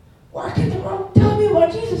 telling me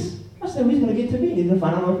about Jesus. I said, well, he's going to get to me, he's going to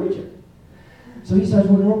find out I'm a preacher. So he starts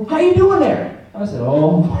working the room, how you doing there? I said,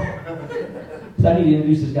 oh. So I need to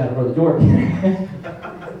introduce this guy to Brother Jordan.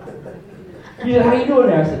 He said, how you doing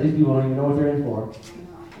there? I said, these people don't even know what they're in for.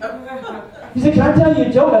 He said, can I tell you a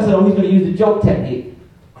joke? I said, oh, he's going to use the joke technique.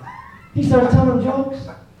 He starts telling them jokes.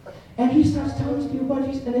 And he starts telling these people about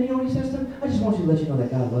Jesus. And then you know what he says to them? I just want you to let you know that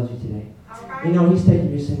God loves you today. You know, he's taking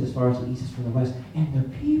your sins as far as the east is from the west. And the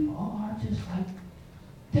people are just like,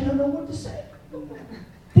 they don't know what to say.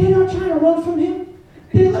 They're not trying to run from him.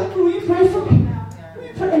 They're like, will you pray for me?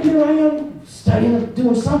 And here I am studying,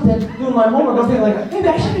 doing something, doing my homework. I'm feeling like, maybe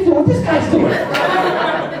I should be doing what this guy's doing.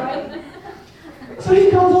 So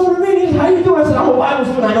he comes over to me and he says, how you doing? I said, I'm a Bible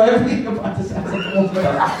student. I know everything about this. I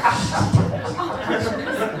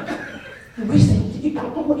said, we say, I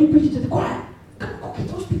want you preaching to the choir. Go get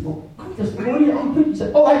those people. Go get those people. What are you preaching? He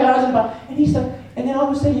said, oh my God. And he said, and then all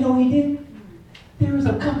of a sudden, you know what he did? There was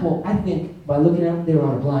a couple, I think, by looking at them, they were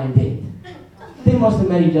on a blind date. They must have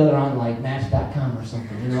met each other on like Match.com or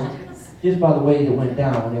something, you know? Just by the way it went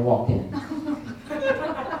down when they walked in.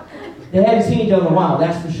 They hadn't seen each other in a while,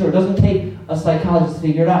 that's for sure. It doesn't take a psychologist to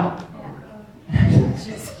figure it out. I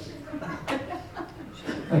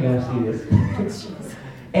gotta see this.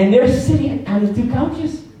 And they're sitting on the two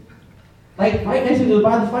couches. Like right next to each other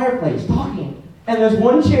by the fireplace, talking. And there's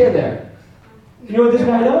one chair there. You know what this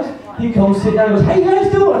guy does? He comes, sit down, and goes, how you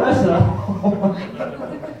guys doing? I said, oh.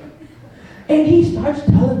 And he starts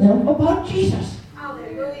telling them about Jesus.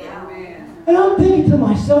 Hallelujah. And I'm thinking to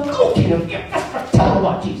myself, go get him. Tell him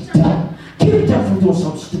about Jesus. Tell him. Keep him down from doing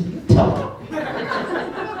something stupid. Tell him.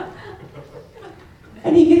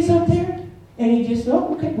 And he gets up there, and he just,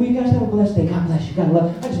 oh, okay, well, you guys have a blessed day. God bless you. God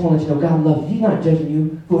love you. I just want to let you know God loves you. He's not judging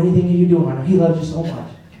you for anything that you're doing right now. He loves you so much.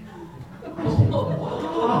 I said,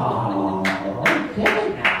 wow, okay.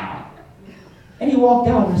 And he walked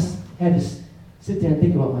out, and I had to sit there and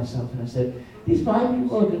think about myself. And I said, these 5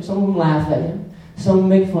 people, some of them laugh at him, some of them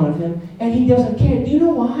make fun of him, and he doesn't care. Do you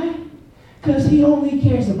know why? Because he only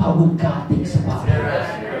cares about what God thinks about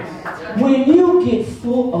him. When you get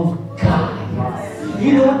full of God,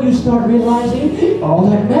 you know what you start realizing? All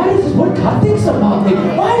that matters is what God thinks about me.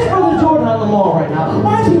 Why is Brother Jordan on the mall right now?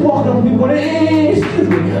 Why is he walking up to people going, hey, excuse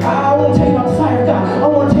me, I want to tell you about the fire of God. I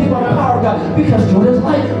want to tell you about the power of God. Because Jordan's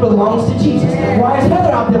life belongs to Jesus. Why is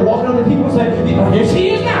Heather out there walking up to people and saying, here she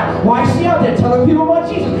is now. Why is she out there telling people about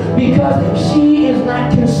Jesus? Because she is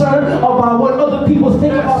not concerned about what other people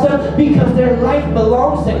think about them, because their life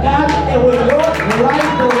belongs to God. And when your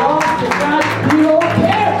life belongs to God, you don't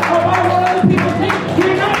care about what other people think.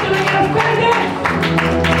 You're not going to get offended.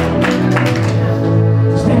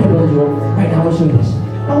 Stand up, Brother Jordan. Right now, I want to show you this.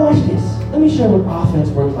 Now watch this. Let me show you what offense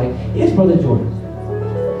works like. Here's Brother Jordan.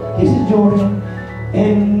 Here's Jordan.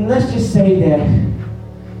 And let's just say that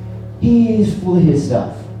he's full of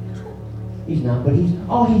himself. He's not, but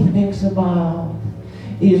all he thinks about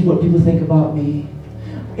is what people think about me.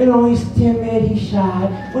 You know, he's timid, he's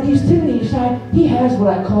shy. When he's timid, he's shy, he has what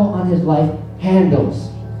I call on his life handles.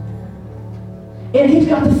 And he's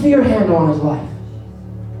got the fear handle on his life.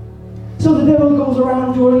 So the devil goes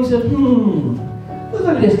around Jordan, he says, look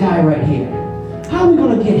at this guy right here. How are we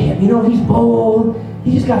going to get him? You know, he's bold.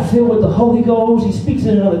 He just got filled with the Holy Ghost. He speaks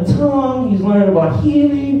in another tongue. He's learning about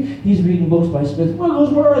healing. He's reading books by Smith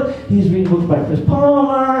Wigglesworth. He's reading books by Chris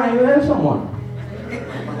Palmer. Amen, someone.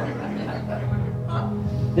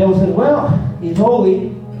 The devil said, well, he's holy.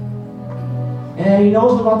 And he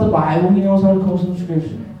knows about the Bible. He knows how to quote some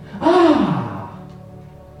scripture.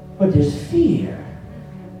 But there's fear.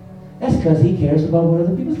 That's because he cares about what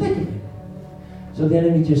other people think of him. So the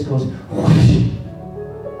enemy just goes, whoosh.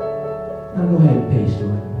 Now go ahead and pace,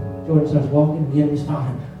 Jordan. Jordan starts walking, the enemy's found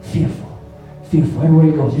him. Fearful. Fearful. Everywhere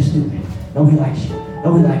he goes, you're stupid. Nobody likes you.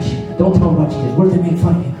 Nobody likes you. Don't tell them about Jesus. What if they make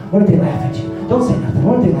fun of you? What if they laugh at you? Don't say nothing.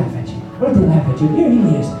 What if they laugh at you? What if they laugh at you? Here he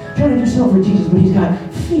is, trying to do something for Jesus, but he's got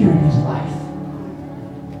fear in his life.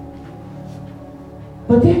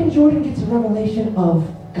 But then Jordan gets a revelation of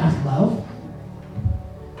God's love.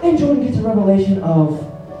 Then Jordan gets a revelation of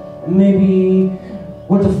maybe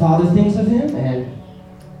what the Father thinks of him, and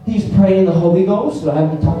he's praying in the Holy Ghost. So I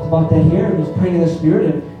haven't talked about that here. And he's praying in the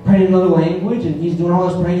Spirit and praying in another language, and he's doing all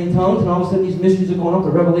this praying in tongues, and all of a sudden these mysteries are going up.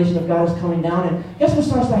 The revelation of God is coming down, and guess what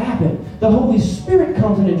starts to happen? The Holy Spirit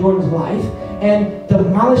comes into Jordan's life and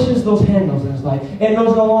demolishes those handles in his life. And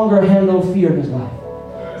there's no longer a handle of fear in his life.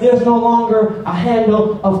 There's no longer a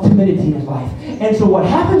handle of timidity in his life. And so what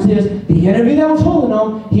happens is, the enemy that was holding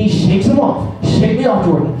him, he shakes him off. Shake me off,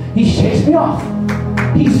 Jordan. He shakes me off.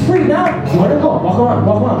 He's free now. Let him go. Walk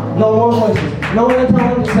around. No more voices. No one to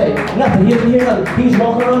tell him to say nothing. He doesn't hear nothing. He's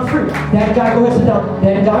walking around free. That guy, go ahead and sit down.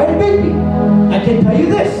 That guy in Bigby, I can tell you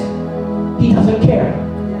this. He doesn't care.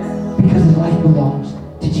 Because his life belongs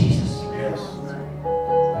to Jesus. Yes.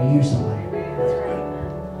 I hear somebody.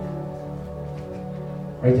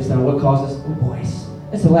 Write this down. What causes? Oh, boys.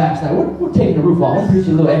 It's the last night. We're taking the roof off. I'm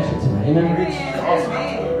preaching a little extra tonight. Amen?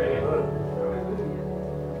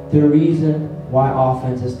 The reason why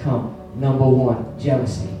offenses come. Number one,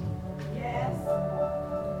 jealousy. Yes.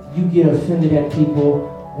 You get offended at people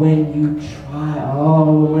when you try.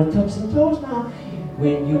 Oh, we're going to touch some toes now.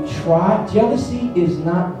 When you try, jealousy is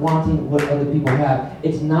not wanting what other people have.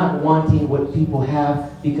 It's not wanting what people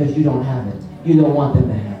have because you don't have it. You don't want them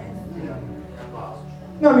to have it.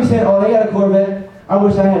 You know what I'm saying? Oh, they got a Corvette. I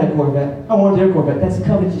wish I had a Corvette. I want their Corvette. That's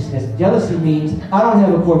covetousness. Jealousy means I don't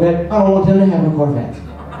have a Corvette. I don't want them to have a Corvette.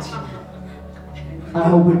 I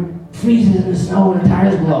hope it freezes in the snow and the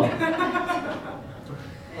tires blow.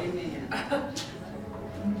 Amen.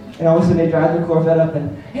 And all of a sudden they drive their Corvette up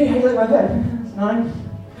and, hey, how do you like my bed? It's nice.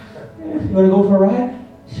 Yeah, you want to go for a ride?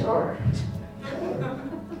 Sure.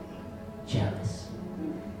 Jealous.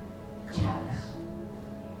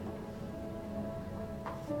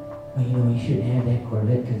 Well, you know, you shouldn't have that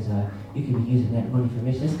Corvette because you could be using that money for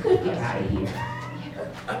missions. Get out of here.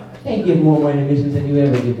 They give more money to missions than you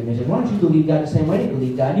ever give to missions. Why don't you believe God the same way you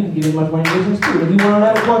believe God? You can give as much money to missions too. If you want to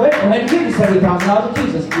have a Corvette, go ahead and give you $70,000 to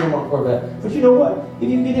Jesus if you don't want a Corvette. But you know what? If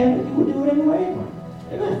you could have it, you would do it anyway.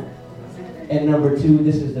 Amen. And number two,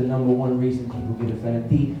 this is the number one reason people get offended.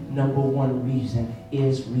 The number one reason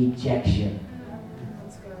is rejection.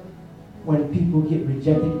 When people get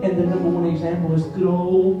rejected, and the number one example is good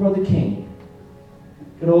old Brother Cain.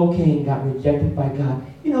 Good old Cain got rejected by God.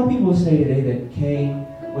 You know, people say today that Cain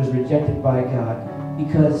was rejected by God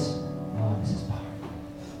because, oh, this is powerful,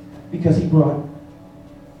 because he brought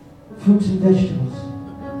fruits and vegetables.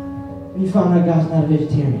 And he found out God's not a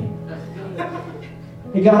vegetarian.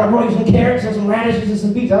 Hey, God, I brought you some carrots and some radishes and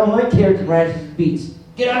some beets. I don't like carrots and radishes and beets.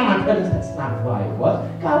 Get out of my presence. That's not why it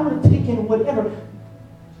was. God would have taken whatever.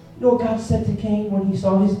 You know what God said to Cain when he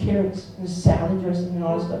saw his carrots and his salad dressing and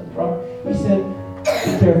all this stuff? He said,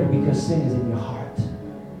 be careful because sin is in your heart.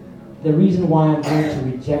 The reason why I'm going to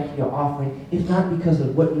reject your offering is not because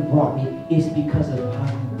of what you brought me. It's because of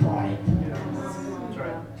how you brought it. That's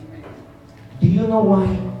right. Do you know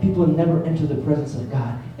why people never enter the presence of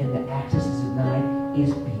God and the access is denied?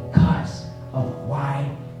 Is because of why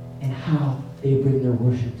and how they bring their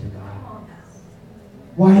worship to God.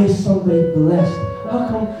 Why is somebody blessed? How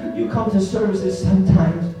come you come to services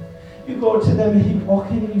sometimes? You go to them and you walk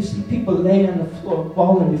in and you see people laying on the floor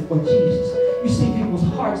bawling before Jesus. You see people's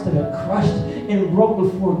hearts that are crushed and broke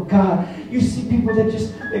before God. You see people that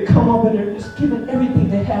they come up and they're just giving everything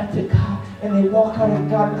they have to God. And they walk out and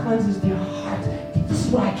God cleanses their heart. This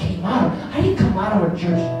is what I came out of. I didn't come out of a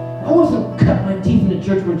church. I wasn't cutting my teeth in the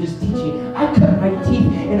church we're just teaching. I cut my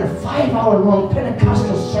teeth in a 5-hour-long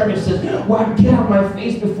Pentecostal services where I get on my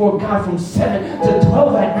face before God from 7 to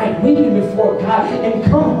 12 at night, weeping before God, and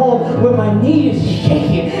come home when my knee is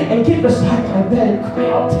shaking and get beside my bed and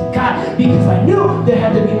cry out to God because I knew there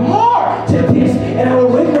had to be more to this. And I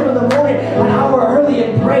would wake up in the morning an hour early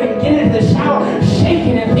and pray and get into the shower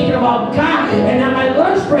shaking and thinking about God. And at my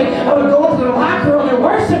lunch break, I would go into the locker room and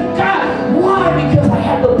worship God. Why? Because I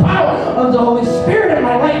had the power of the Holy Spirit in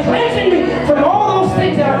my life, cleansing me from all those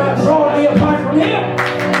things that are drawing me apart from Him.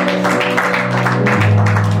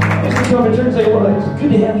 I used to come to church and say, well, it's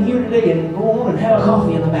good to have you here today, and go on and have a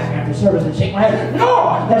coffee in the back after service and shake my head.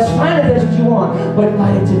 No! That's fine if that's what you want. But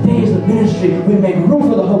like today is a ministry. We make room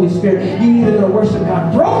for the Holy Spirit. You're either going to worship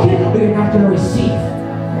God broken or you're not going to receive.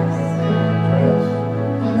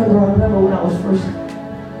 I remember when I was first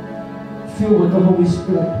filled with the Holy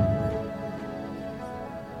Spirit.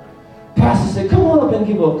 Pastor said, come on up and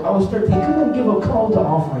I was 13, come on and give a call to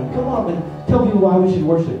offering. Come on up and tell people why we should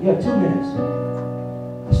worship. You have 2 minutes.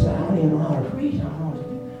 I said, I don't even know how to preach. I don't know what to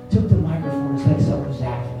do. Took the microphone, it's like something was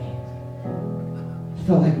after me. It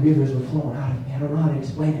felt like rivers were flowing out of me. I don't know how to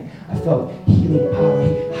explain it. I felt healing power,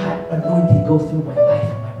 hot anointing go through my life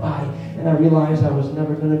and my body. And I realized I was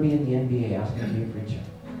never going to be in the NBA. I was going to be a preacher.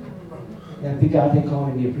 And if God didn't call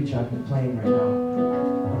me to be a preacher, I'd be playing right now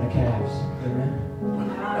on the Cavs. Amen.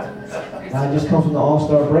 I just come from the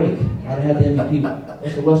All-Star break. I had the MVP.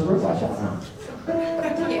 Mr. Westbrook, watch out now.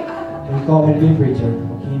 When you call me to be a preacher,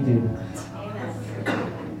 what can you do?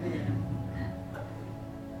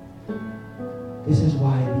 This is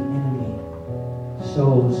why the enemy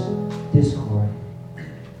sows discord.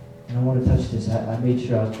 And I want to touch this. I made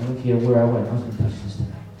sure I don't care where I went. I was going to touch this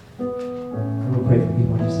tonight. I'm going to pray for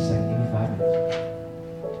people in just a second. Give me 5 minutes.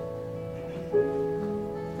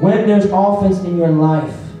 When there's offense in your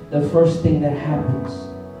life, the first thing that happens,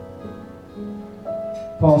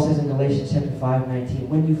 Paul says in Galatians chapter 5:19,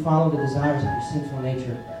 when you follow the desires of your sinful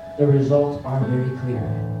nature, the results are very clear.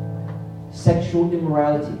 Sexual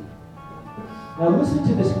immorality. Now listen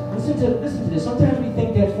to this. Listen to this. Sometimes we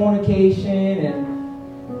think that fornication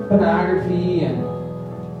and pornography and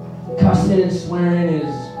cussing and swearing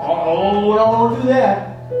is, oh, don't do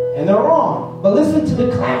that. And they're wrong. But listen to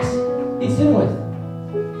the class it's in with.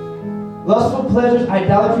 Lustful pleasures,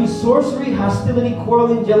 idolatry, sorcery, hostility,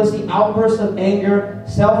 quarreling, jealousy, outbursts of anger,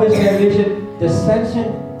 selfish ambition,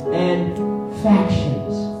 dissension, and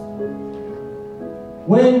factions.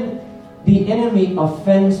 When the enemy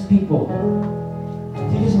offends people,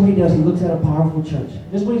 this is what he does. He looks at a powerful church.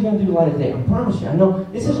 This is what he's going to do light of day. I promise you. I know.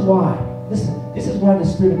 This is why. Listen. This is why the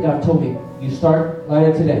Spirit of God told me, you start light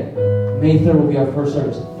of today. May 3rd will be our first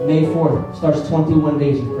service. May 4th starts 21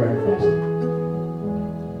 days of prayer and fasting.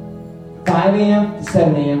 5 a.m. to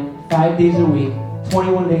 7 a.m., 5 days a week,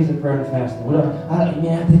 21 days of prayer and fasting. Whatever. You may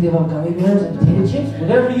have to give up God. Maybe there's a potato chips.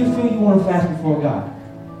 Whatever you feel you want to fast before God.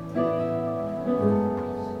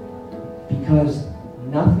 Because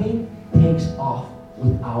nothing takes off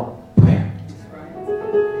without prayer.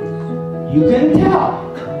 You can tell.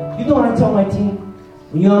 You know what I tell my team?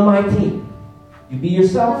 When you're on my team, you be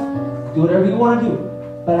yourself, do whatever you want to do.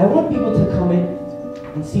 But I want people to come in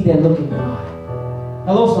and see that look in your eye.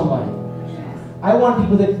 Hello, somebody. I want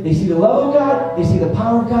people that they see the love of God, they see the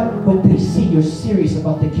power of God, but they see you're serious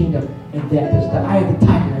about the kingdom. And that is the eye of the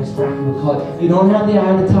tiger, as Frankie would call it. You don't have the eye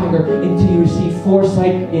of the tiger until you receive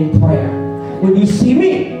foresight in prayer. When you see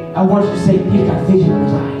me, I want you to say, he's got vision in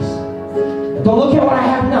his eyes. Don't look at what I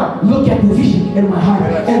have now. Look at the vision in my heart.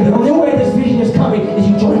 And the only way this vision is coming is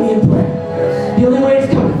you join me in prayer. The only way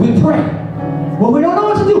it's coming, we pray. Well, we don't know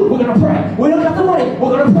what to do. We're going to pray. We don't got the money.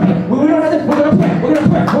 We're going to pray. We don't have the, we're going to pray. We're going to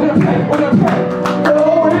pray. We're going to pray. We're going to pray.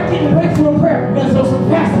 Oh, we're not getting breakthrough in prayer. We're going to throw some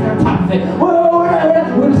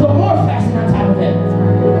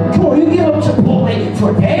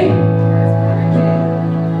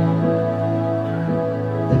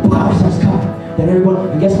then everyone,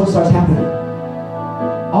 and guess what starts happening?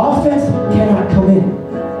 Offense cannot come in.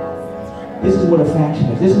 This is what a faction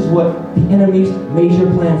is. This is what the enemy's major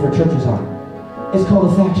plan for churches are. It's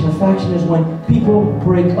called a faction. A faction is when people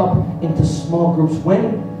break up into small groups.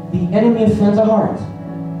 When the enemy offends a heart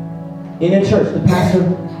in a church, the pastor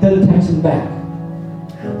doesn't text him back.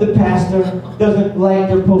 The pastor doesn't like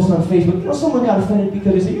their post on Facebook. You know, someone got offended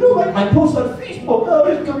because they said, "You don't like my post on Facebook." Oh,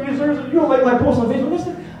 this career service, you don't like my post on Facebook.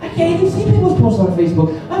 Listen, I can't even see people's posts on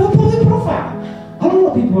Facebook. I have a public profile. I don't know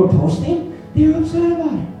what people are posting. They're upset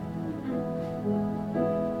about it.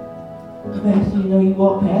 Pastor, you know, you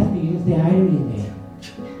walk past me, you can say hi to me there.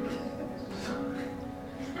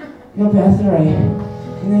 You know, Pastor,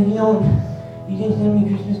 and then you didn't send me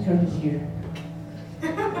Christmas card this year.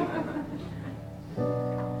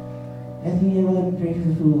 Pastor, you never let me pray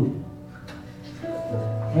for food.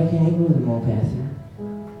 Why can't I go to the mall, Pastor?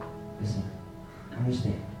 Listen, I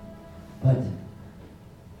understand. But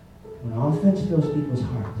when offense fills people's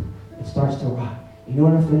heart, it starts to rot. You know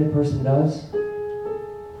what an offended person does?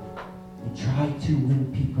 They try to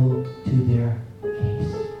win people to their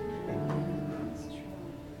case.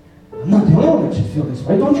 I'm not the only one that should feel this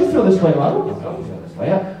way. Don't you feel this way? Well, I don't feel this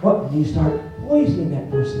way. Well, you start poisoning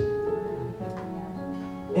that person.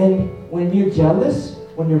 And when you're jealous,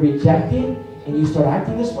 when you're rejected, and you start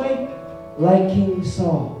acting this way, like King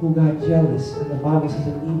Saul, who got jealous, and the Bible says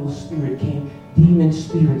an evil spirit came, demon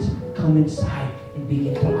spirits come inside and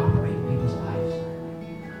begin to operate in people's lives.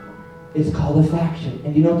 It's called a faction.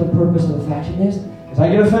 And you know what the purpose of a faction is? As I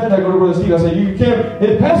get offended, I go to Brother Steve. I say, "You can't.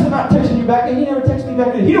 If Pastor's not texting you back, and he never texts me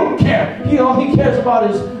back. He don't care. All he cares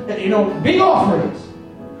about is, big offerings."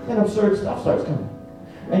 Then absurd stuff starts coming.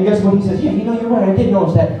 And guess what he says? "Yeah, you're right. I did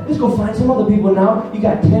notice that. Let's go find some other people now. You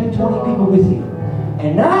got 10, 20 people with you."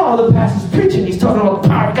 And now the pastor's preaching. He's talking about the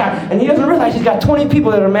power of God. And he doesn't realize he's got 20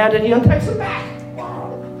 people that are mad that he don't text them back.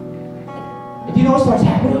 And do you know what starts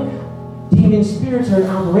happening? Demon spirits are in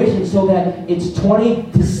operation so that it's 20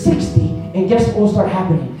 to 60. And guess what will start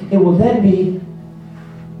happening? It will then be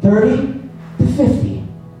 30 to 50.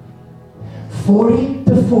 40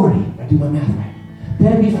 to 40. I do my math right.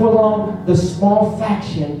 Then before long, the small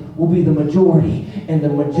faction will be the majority. And the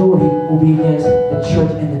majority will be against the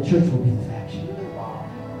church. And the church will be the faction.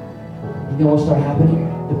 You know what will start happening?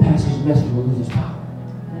 The pastor's message will lose its power.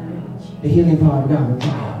 The healing power of God will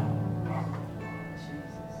dry up.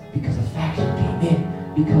 Because a faction came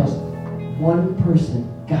in. Because one person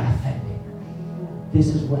got offended. This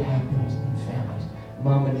is what happens in families.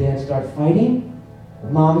 Mom and dad start fighting.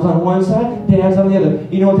 Mom's on one side, dad's on the other.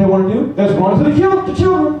 You know what they want to do? Let's run to the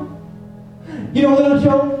children. You know, little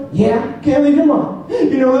children? Yeah, can't leave your mom.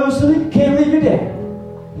 You know, little silly, can't leave your dad.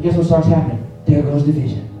 And guess what starts happening? There goes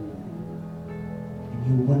division. And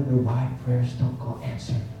you wonder why prayers don't go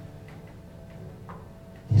answered.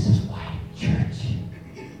 This is why church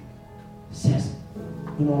says,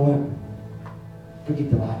 you know what? Forget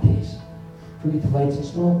the lattes. Forget the lights and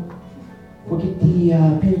smoke. Forget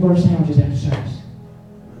the peanut butter sandwiches after service.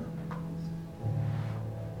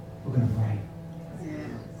 We're going to pray.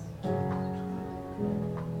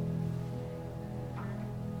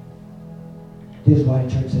 This is why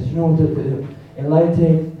the church says, you know what, in light of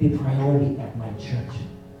today, the priority at my church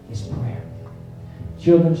is prayer.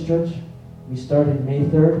 Children's Church, we started May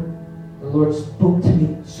 3rd. The Lord spoke to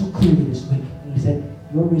me so clearly this week. And He said,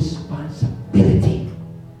 your responsibility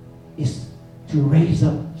is to raise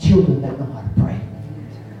up children that know how to pray.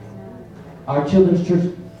 Our Children's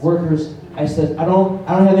Church workers, I said, I don't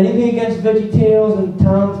have anything against VeggieTales and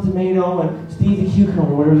Tom the Tomato and Steve the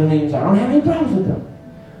Cucumber, whatever their names are. I don't have any problems with them.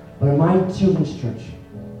 But in my children's church,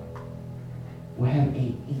 we'll have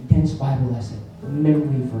an intense Bible lesson,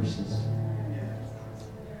 memory verses,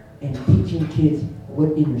 and teaching kids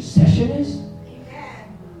what intercession is,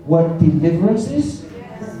 what deliverance is,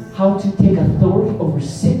 how to take authority over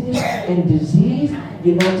sickness and disease.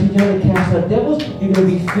 You're not too young to cast out devils. You're going to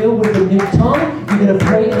be filled with the new tongue. You're going to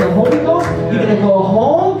pray in the Holy Ghost. You're going to go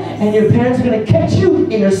home, and your parents are going to catch you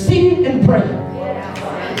interceding and praying.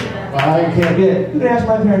 I can't get it. You can ask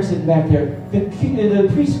my parents sitting back there. The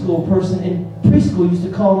preschool person in preschool used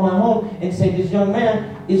to call my home and say, this young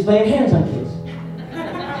man is laying hands on kids.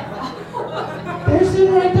 They're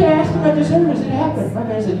sitting right there asking at the service. It happened. My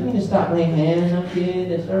parents said, you need to stop laying hands on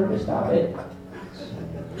kids at service. Stop it. I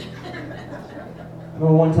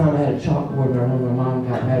remember one time I had a chalkboard and I remember my mom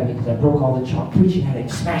got mad at me because I broke all the chalk. Preaching had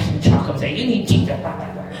to smash the chalk up and say, you need Jesus.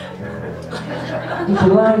 You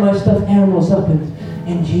should line my stuffed animals up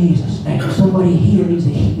in Jesus' name. Somebody here needs a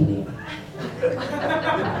healing.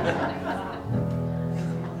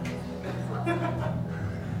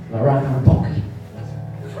 All right, I'm bulky.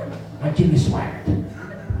 I give you swagger.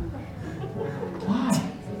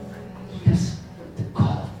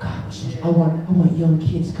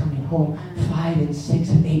 home 5 and 6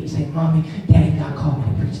 and 8 and say, Mommy, Daddy, God called me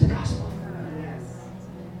to preach the gospel.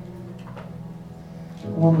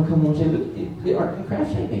 Or I'm going to come home and say, look, the art and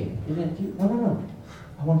craft ain't made. Isn't it cute? No.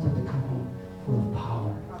 I want them to come home full of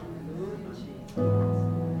power.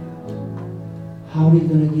 How are we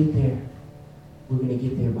going to get there? We're going to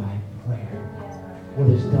get there by prayer. What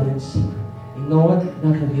is done in secret. You know what? I'm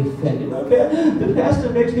not going to be offended. The pastor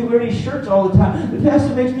makes me wear these shirts all the time. The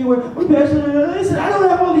pastor makes me wear... Listen, I don't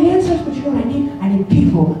have all the answers, but you know what I need? I need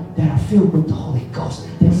people that are filled with the Holy Ghost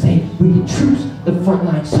that say, we need troops, the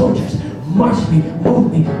frontline soldiers. March me,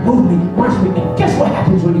 move me, march me. And guess what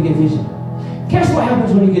happens when you get vision? Guess what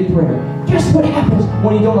happens when you get prayer? Guess what happens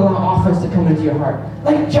when you don't allow offense to come into your heart?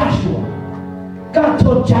 Like Joshua. God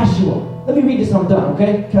told Joshua. Let me read this, I'm done,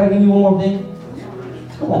 okay? Can I give you one more thing?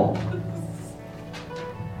 Come on.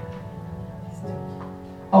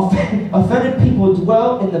 Offended people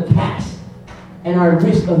dwell in the past and are at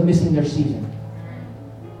risk of missing their season.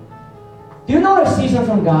 Do you know what a season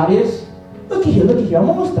from God is? Look at here. I'm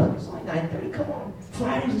almost done. It's like 9:30. Come on.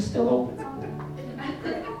 Fridays is still open.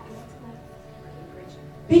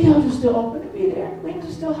 B-Dubs is still open to be there. Wings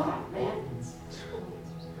are still hot, man.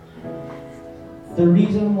 The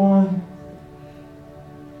reason why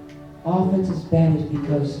offense is bad is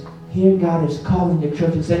because here God is calling the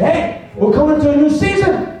church and saying, hey, we're coming to a new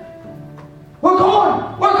season. We're going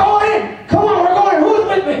in. Come on, we're going in. Who's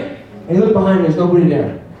with me? And you look behind, there's nobody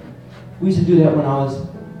there. We used to do that when I was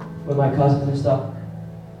with my cousins and stuff.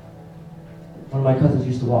 One of my cousins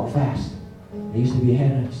used to walk fast. They used to be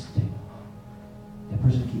ahead, and I used to think, that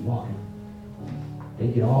person keep walking. They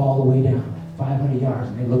get all the way down, 500 yards,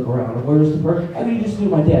 and they look around. And where's the person? I mean, you just do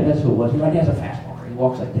my dad. That's who it was. My dad's a fast walker. He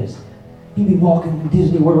walks like this. He'd be walking in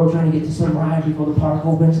Disney World trying to get to some ride before the park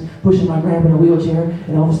opens, pushing my grandpa in a wheelchair,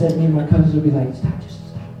 and all of a sudden me and my cousins would be like, stop, just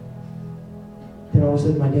stop. Then all of a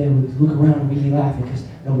sudden my dad would look around and we'd be laughing because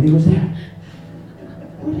nobody was there.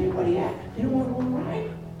 Where's everybody at? They don't want to go on a ride?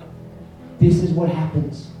 This is what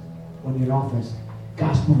happens when you're in office.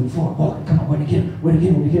 God's moving forward, walking, come on, we're again,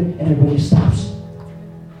 and everybody just stops.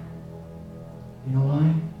 You know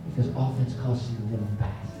why? Because offense causes you to live in the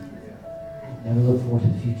past. Never look forward to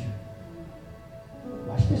the future.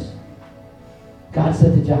 Watch this. God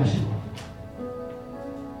said to Joshua,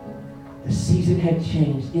 the season had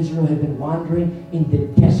changed. Israel had been wandering in the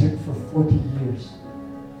desert for 40 years.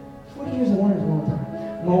 40 years of wandering is a long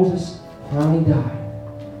time. Moses finally died.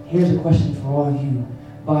 Here's a question for all you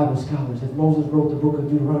Bible scholars. If Moses wrote the book of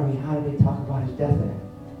Deuteronomy, how did they talk about his death then?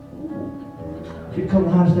 If you come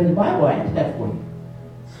to how to study the Bible, I answered that for you.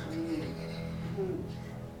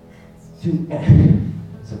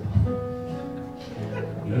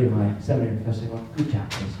 You hear my seminary professor going, good job,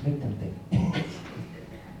 please. Make them think.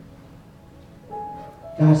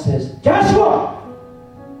 God says, Joshua!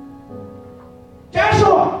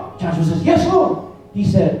 Joshua says, yes, Lord. He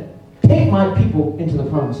said, take my people into the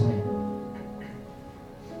promised land.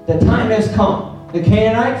 The time has come. The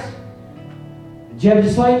Canaanites, the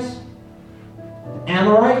Jebusites, the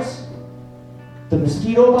Amorites, the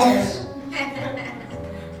mosquito bites,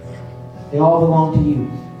 they all belong to you.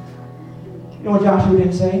 You know what Joshua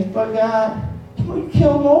didn't say? But God, you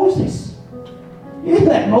killed Moses. You didn't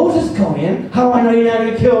let Moses go in. How do I know you're not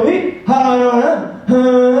going to kill me? How do I know that?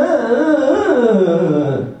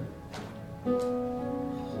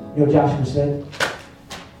 You know what Joshua said?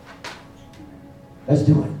 Let's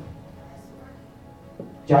do it.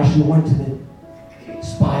 Joshua went to the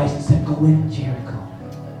spies and said, go in Jericho.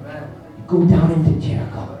 Go down into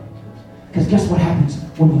Jericho. Because guess what happens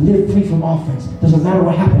when you live free from offense? Doesn't matter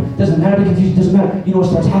what happened. Doesn't matter the confusion. Doesn't matter. You know what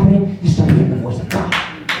starts happening? You start hearing the voice of God.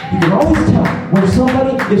 You can always tell when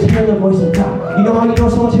somebody is hearing the voice of God. You know how you know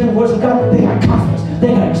someone's hearing the voice of God? They got confidence. They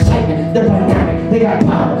got excitement. They're dynamic. They got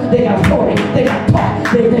power. They got authority. They got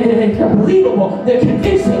talk. They're believable. They're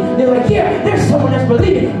convincing. They're like, yeah, there's someone that's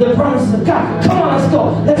believing the promises of God. Come on, let's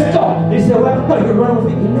go. Let's go. They said, well, no, you're running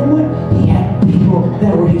with me. You know what? He had people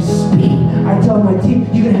that were his speed. I tell my team,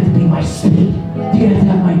 you're going to have to be my speed. You're going to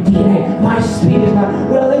have my DNA. My speed is not,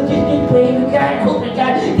 well, let's just pray to God, hope to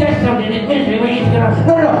God, there's something in ministry.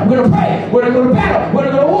 No, we're going to pray. We're going to go to battle. We're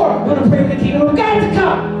going to go to war. We're going to pray for the kingdom of God to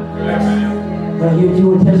come. Well, you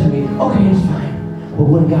would test me. Okay, it's fine. But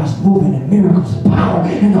when God's moving and miracles and power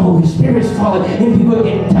and the Holy Spirit's falling and people are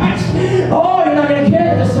getting touched, oh, you're not going to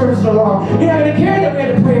care that the services are long. You're not going to care that we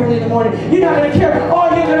had to pray early in the morning. You're not going to care. All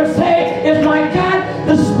you're going to say is, my God,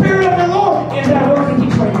 the Spirit of the Lord is at work in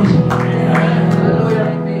Detroit, Michigan.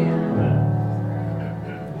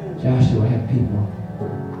 Joshua had people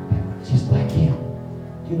that were just like him.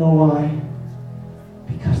 Do you know why?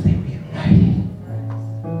 Because they were united.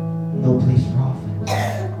 No place for offense.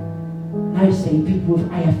 I say, people,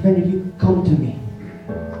 if I offended you, come to me.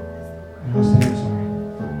 And I'll say, I'm sorry.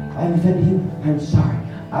 I have offended you, I'm sorry.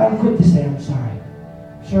 I'm quick to say I'm sorry.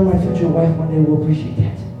 I'm sure my future wife one day will appreciate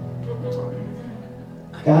that.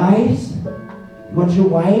 Guys, you want your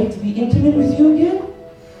wife to be intimate with you again?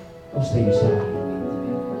 Don't say you're sorry.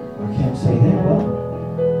 I can't say that. Well,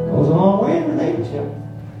 goes a long way in relationship.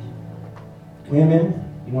 Women,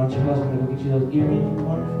 you want your husband to go get you those earrings you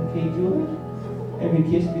wanted from K Jewelers? Every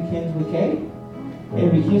kiss begins with K.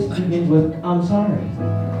 Every kiss begins with, I'm sorry.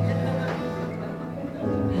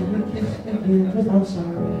 Every kiss begins with, I'm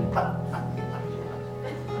sorry.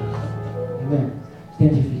 Amen.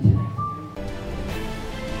 Stand to your feet tonight.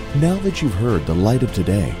 Now that you've heard the Light of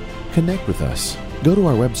Today, connect with us. Go to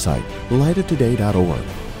our website, lightoftoday.org.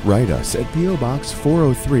 Write us at P.O. Box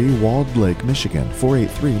 403, Walled Lake, Michigan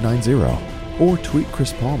 48390. Or tweet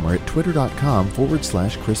Chris Palmer at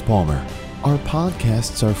twitter.com/Chris Palmer. Our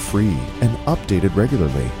podcasts are free and updated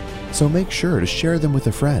regularly, so make sure to share them with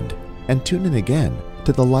a friend and tune in again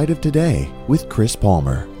to The Light of Today with Chris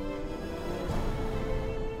Palmer.